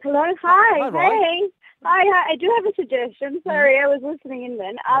 Hello, hi. Hi, Rye. Hey. I do have a suggestion. Sorry, I was listening in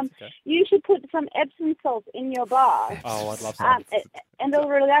then. okay. You should put some Epsom salt in your bath. Oh, I'd love some. And it'll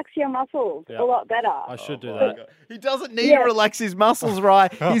relax your muscles a lot better. I should do that. He doesn't need to relax his muscles,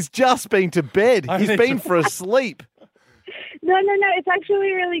 right? He's just been to bed. He's been for a sleep. No. It's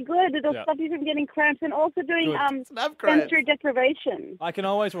actually really good. It'll stop you from getting cramps and also doing sensory deprivation. I can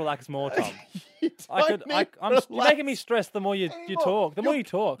always relax more, Tom. You're making me stressed the more you talk. The more you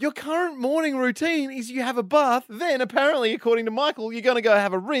talk. Your current morning routine is you have a bath, then apparently, according to Michael, you're going to go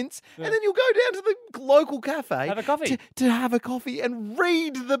have a rinse, and then you'll go down to the local cafe. Have a coffee. To have a coffee and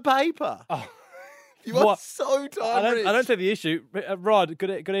read the paper. Oh. You are so tired. I don't see the issue. Rod,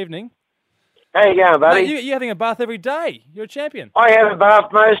 good evening. How you going, buddy? Mate, you're having a bath every day. You're a champion. I have a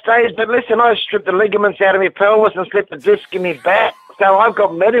bath most days, but listen, I strip the ligaments out of my pelvis and slip the disc in my back. So I've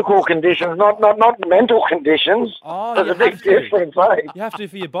got medical conditions, not mental conditions. Oh, there's a big difference, eh? You have to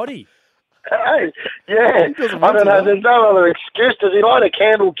for your body. Hey, yeah. I don't know. There's no other excuse. Does he light a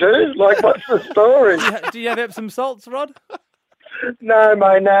candle too? Like, what's the story? Do you have Epsom salts, Rod? No,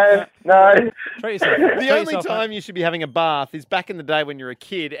 mate, no. Treat yourself. The only time you should be having a bath is back in the day when you were a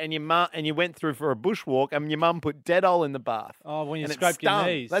kid and you went through for a bushwalk and your mum put Dettol in the bath. Oh, when you and scraped your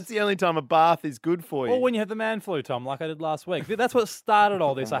knees. That's the only time a bath is good for you. Or when you have the man flu, Tom, like I did last week. That's what started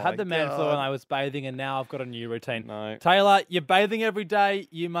all this. I had the man flu and I was bathing, and now I've got a new routine. No. Taylor, you're bathing every day.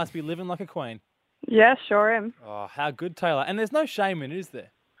 You must be living like a queen. Yeah, sure am. Oh, how good, Taylor. And there's no shame in it, is there?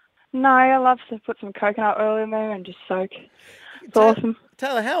 No, I love to put some coconut oil in there and just soak. It's awesome.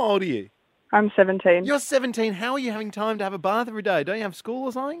 Taylor, how old are you? I'm 17. You're 17. How are you having time to have a bath every day? Don't you have school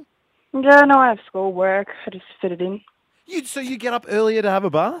or something? Yeah, no, I have school work. I just fit it in. So you get up earlier to have a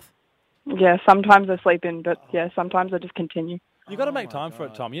bath? Yeah, sometimes I sleep in, but yeah, sometimes I just continue. You got to make time for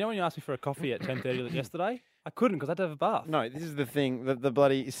it, Tom. You know when you asked me for a coffee at 10:30 yesterday? I couldn't because I had to have a bath. No, this is the thing that the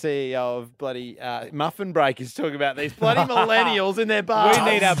bloody CEO of bloody Muffin Break is talking about. These bloody millennials in their baths.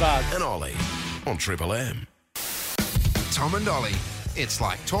 We need our baths. And Ollie on Triple M. Tom and Ollie, it's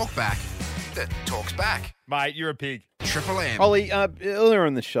like talk back that talks back. Mate, you're a pig. Triple M. Ollie, earlier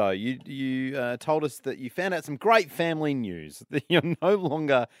in the show, you told us that you found out some great family news, that you no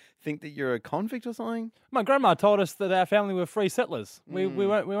longer think that you're a convict or something. My grandma told us that our family were free settlers. We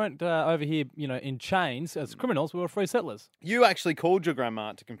weren't over here, in chains as criminals. We were free settlers. You actually called your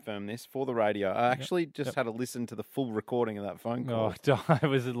grandma to confirm this for the radio. I actually just had to listen to the full recording of that phone call. Oh, it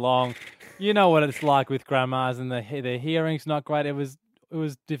was long. You know what it's like with grandmas, and their hearing's not great. It was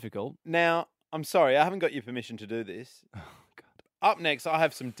difficult. Now, I'm sorry, I haven't got your permission to do this. Oh, God. Up next, I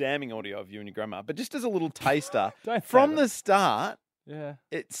have some damning audio of you and your grandma, but just as a little taster, from the start,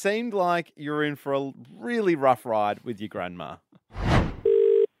 it seemed like you were in for a really rough ride with your grandma.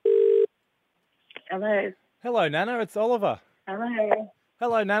 Hello. Hello, Nana, it's Oliver. Hello.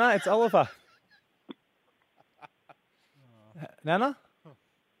 Hello, Nana, it's Oliver. Nana?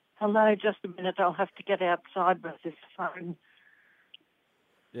 Hello, just a minute. I'll have to get outside with this phone.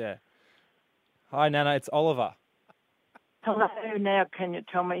 Yeah. Hi, Nana, it's Oliver. Hello, now can you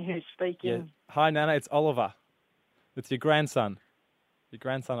tell me who's speaking? Yeah. Hi, Nana, it's Oliver. It's your grandson. Your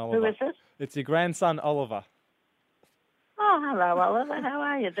grandson, Oliver. Who is it? It's your grandson, Oliver. Oh, hello, Oliver. How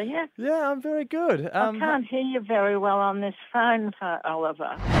are you, dear? Yeah, I'm very good. I can't hear you very well on this phone,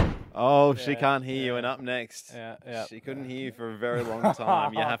 Oliver. Oh, she can't hear you, and up next, yeah. She couldn't hear you for a very long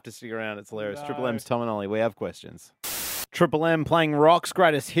time. You have to stick around. It's hilarious. No. Triple M's Tom and Ollie. We have questions. Triple M playing Rock's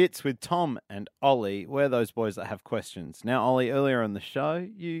greatest hits with Tom and Ollie. We're those boys that have questions. Now, Ollie, earlier on the show,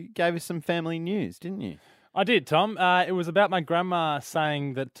 you gave us some family news, didn't you? I did, Tom. It was about my grandma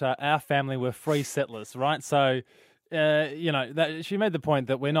saying that our family were free settlers, right? So, she made the point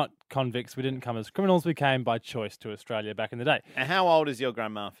that we're not convicts. We didn't come as criminals. We came by choice to Australia back in the day. And how old is your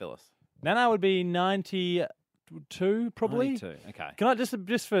grandma, Phyllis? Nana would be 92, probably. 92, okay. Can I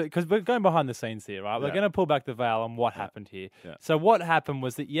just for, because we're going behind the scenes here, right? We're going to pull back the veil on what happened here. Yeah. So what happened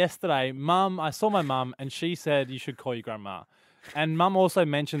was that yesterday, I saw my mum, and she said, you should call your grandma. And Mum also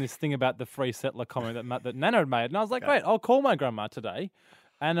mentioned this thing about the free settler comment that Nana had made. And I was like, great, I'll call my grandma today.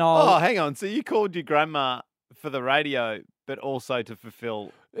 And Oh, hang on. So you called your grandma for the radio, but also to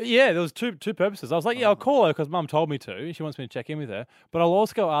fulfill... Yeah, there was two purposes. I was like, I'll call her because Mum told me to. She wants me to check in with her. But I'll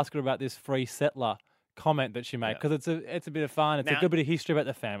also go ask her about this free settler comment that she made because it's a bit of fun. It's a good bit of history about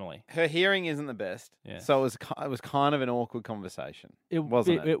the family. Her hearing isn't the best, so it was kind of an awkward conversation,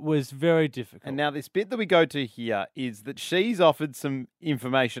 wasn't it? It was very difficult. And now this bit that we go to here is that she's offered some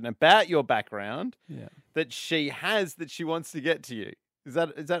information about your background that she has that she wants to get to you. Is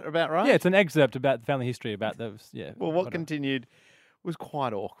that about right? Yeah, it's an excerpt about the family history about those. Yeah. Well, what continued was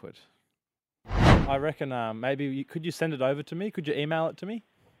quite awkward. I reckon maybe could you send it over to me? Could you email it to me?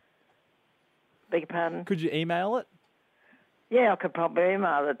 Beg your pardon? Could you email it? Yeah, I could probably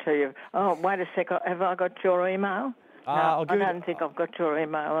email it to you. Oh, wait a sec. Have I got your email? No, I don't think I've got your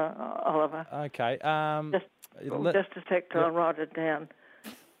email, Oliver. Okay. Just a sec till I write it down.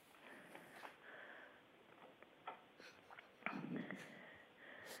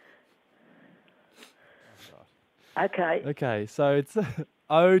 Okay. Okay, so it's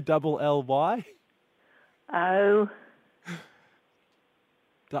O-double-L-Y. O.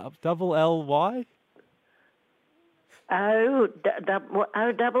 Double L-Y?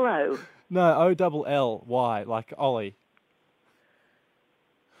 O-double-O. No, O-double-L-Y, like Ollie.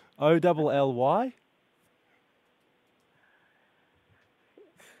 O-double-L-Y?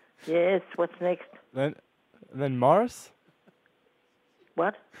 Yes, what's next? Then Morris?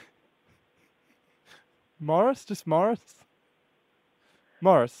 What? Morris? Just Morris?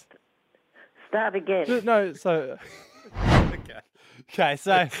 Morris. Start again. No, so... Okay,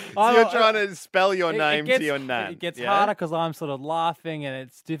 so you're trying to spell your name to your name. It gets harder because I'm sort of laughing and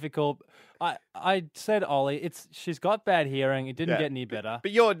it's difficult. I said Ollie. She's got bad hearing. It didn't get any better.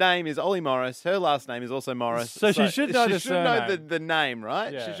 But your name is Ollie Morris. Her last name is also Morris. So she should know the name,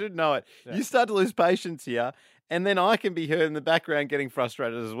 right? Yeah. She should know it. Yeah. You start to lose patience here, and then I can be heard in the background getting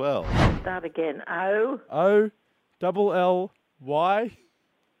frustrated as well. Start again. O. O-double-L-Y.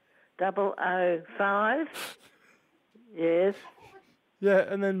 005. Yes. Yeah,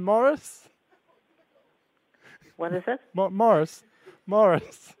 and then Morris. What is it? Morris.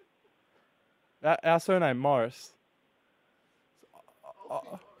 Our surname, Morris.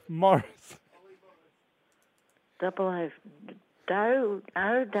 Morris.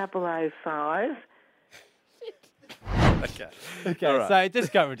 O-005. Okay. Right. So it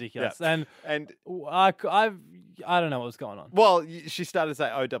just got ridiculous. Yeah. And I don't know what was going on. Well, she started to say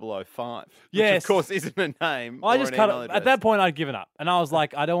O-005. Yes. Which, of course, isn't a name. I just cut it. At that point, I'd given up. And I was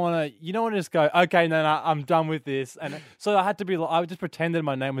like, I don't want to, you don't want to just go, okay, no, I'm done with this. And so I had to be, I just pretended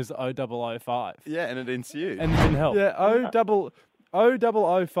my name was O-005. Yeah, and it ensued. And it didn't help. Yeah,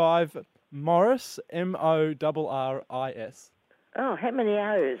 O-005 Morris, M-O-R-R-I-S. Oh, how many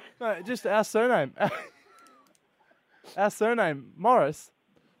O's? No, just our surname. Our surname, Morris.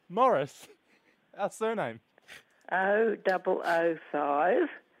 Our surname. O-005.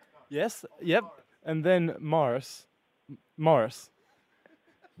 Yes, yep. And then Morris.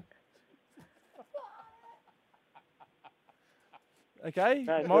 Okay,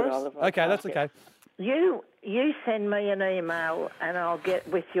 No, Morris? good, Oliver. Okay, that's okay. You send me an email and I'll get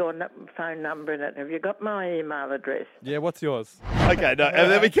with your phone number in it. Have you got my email address? Yeah, what's yours? Okay, no, and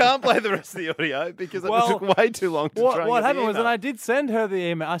then we can't play the rest of the audio because it took way too long to try and get What happened the was that email. I did send her the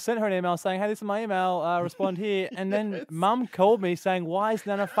email. I sent her an email saying, hey, this is my email, respond here. And then Mum called me saying, why is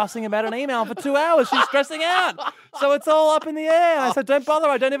Nana fussing about an email for 2 hours? She's stressing out. So it's all up in the air. And I said, don't bother,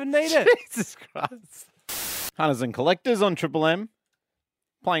 I don't even need it. Jesus Christ. Hunters and Collectors on Triple M.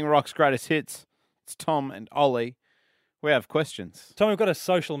 Playing Rock's greatest hits. It's Tom and Ollie. We have questions. Tom, we've got a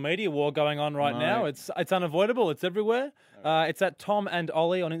social media war going on right now. It's unavoidable. It's everywhere. It's at Tom and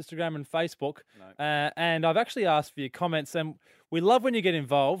Ollie on Instagram and Facebook. And I've actually asked for your comments. And we love when you get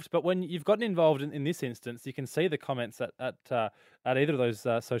involved, but when you've gotten involved in this instance, you can see the comments at either of those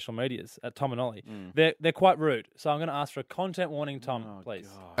social medias, at Tom and Ollie. They're quite rude. So I'm going to ask for a content warning, Tom, please.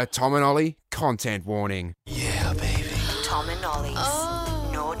 A Tom and Ollie content warning. Yeah, baby. Tom and Ollie's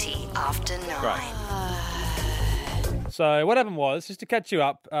Naughty After 9. So what happened was, just to catch you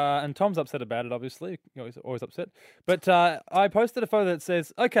up, and Tom's upset about it, obviously. He's always upset. But I posted a photo that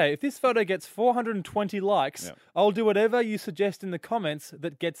says, okay, if this photo gets 420 likes, I'll do whatever you suggest in the comments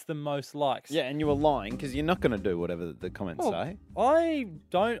that gets the most likes. Yeah, and you were lying because you're not going to do whatever the comments say.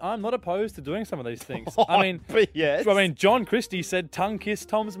 I'm not opposed to doing some of these things. But yes. I mean, John Christie said tongue kiss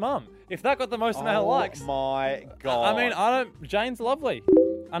Tom's mum. If that got the most amount of likes. Oh my God. I mean, Jane's lovely.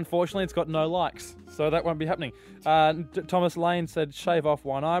 Unfortunately, it's got no likes, so that won't be happening. Thomas Lane said, shave off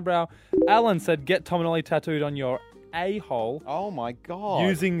one eyebrow. Alan said, get Tom and Ollie tattooed on your a-hole. Oh, my God.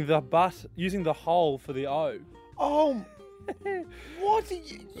 Using the hole for the O. Oh, what?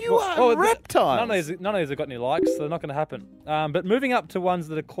 You are reptiles. None of these have got any likes, so they're not going to happen. But moving up to ones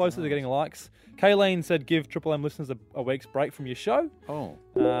that are closer to getting likes. Kayleen said, give Triple M listeners a week's break from your show. Oh.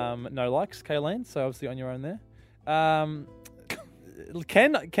 No likes, Kayleen, so obviously on your own there.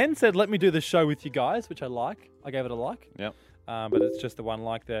 Ken said, let me do the show with you guys, which I like. I gave it a like. Yep. But it's just the one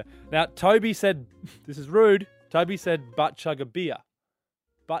like there. Now, Toby said, this is rude. Toby said, butt chug a beer.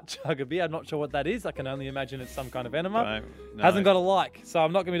 Butt chug a beer. I'm not sure what that is. I can only imagine it's some kind of enema. No. Hasn't got a like, so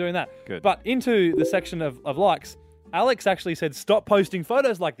I'm not going to be doing that. Good. But into the section of likes, Alex actually said, stop posting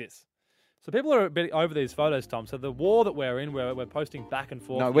photos like this. So people are a bit over these photos, Tom. So the war that we're in, where we're posting back and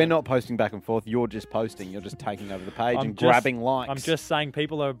forth. No, we're not posting back and forth. You're just posting. You're just taking over the page and grabbing likes. I'm just saying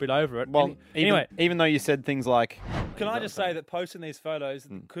people are a bit over it. Well, anyway, even though you said things like... Can I just say that posting these photos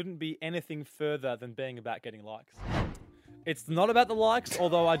couldn't be anything further than being about getting likes. It's not about the likes,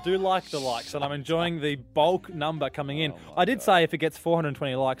 although I do like the likes, and I'm enjoying the bulk number coming in. I did say if it gets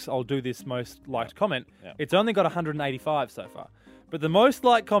 420 likes, I'll do this most liked comment. Yeah. It's only got 185 so far. But the most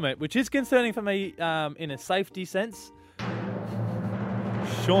liked comment, which is concerning for me in a safety sense,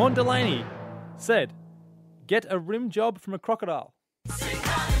 Sean Delaney said, "Get a rim job from a crocodile."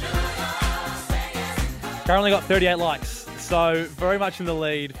 Currently got 38 likes, so very much in the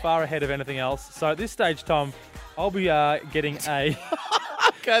lead, far ahead of anything else. So at this stage, Tom, I'll be getting a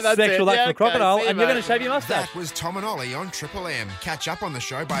sexual act from a crocodile, and you're going to shave your mustache. That was Tom and Ollie on Triple M. Catch up on the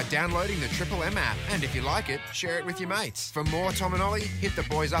show by downloading the Triple M app. And if you like it, share it with your mates. For more Tom and Ollie, hit the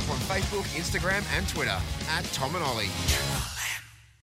boys up on Facebook, Instagram and Twitter @Tom and Ollie.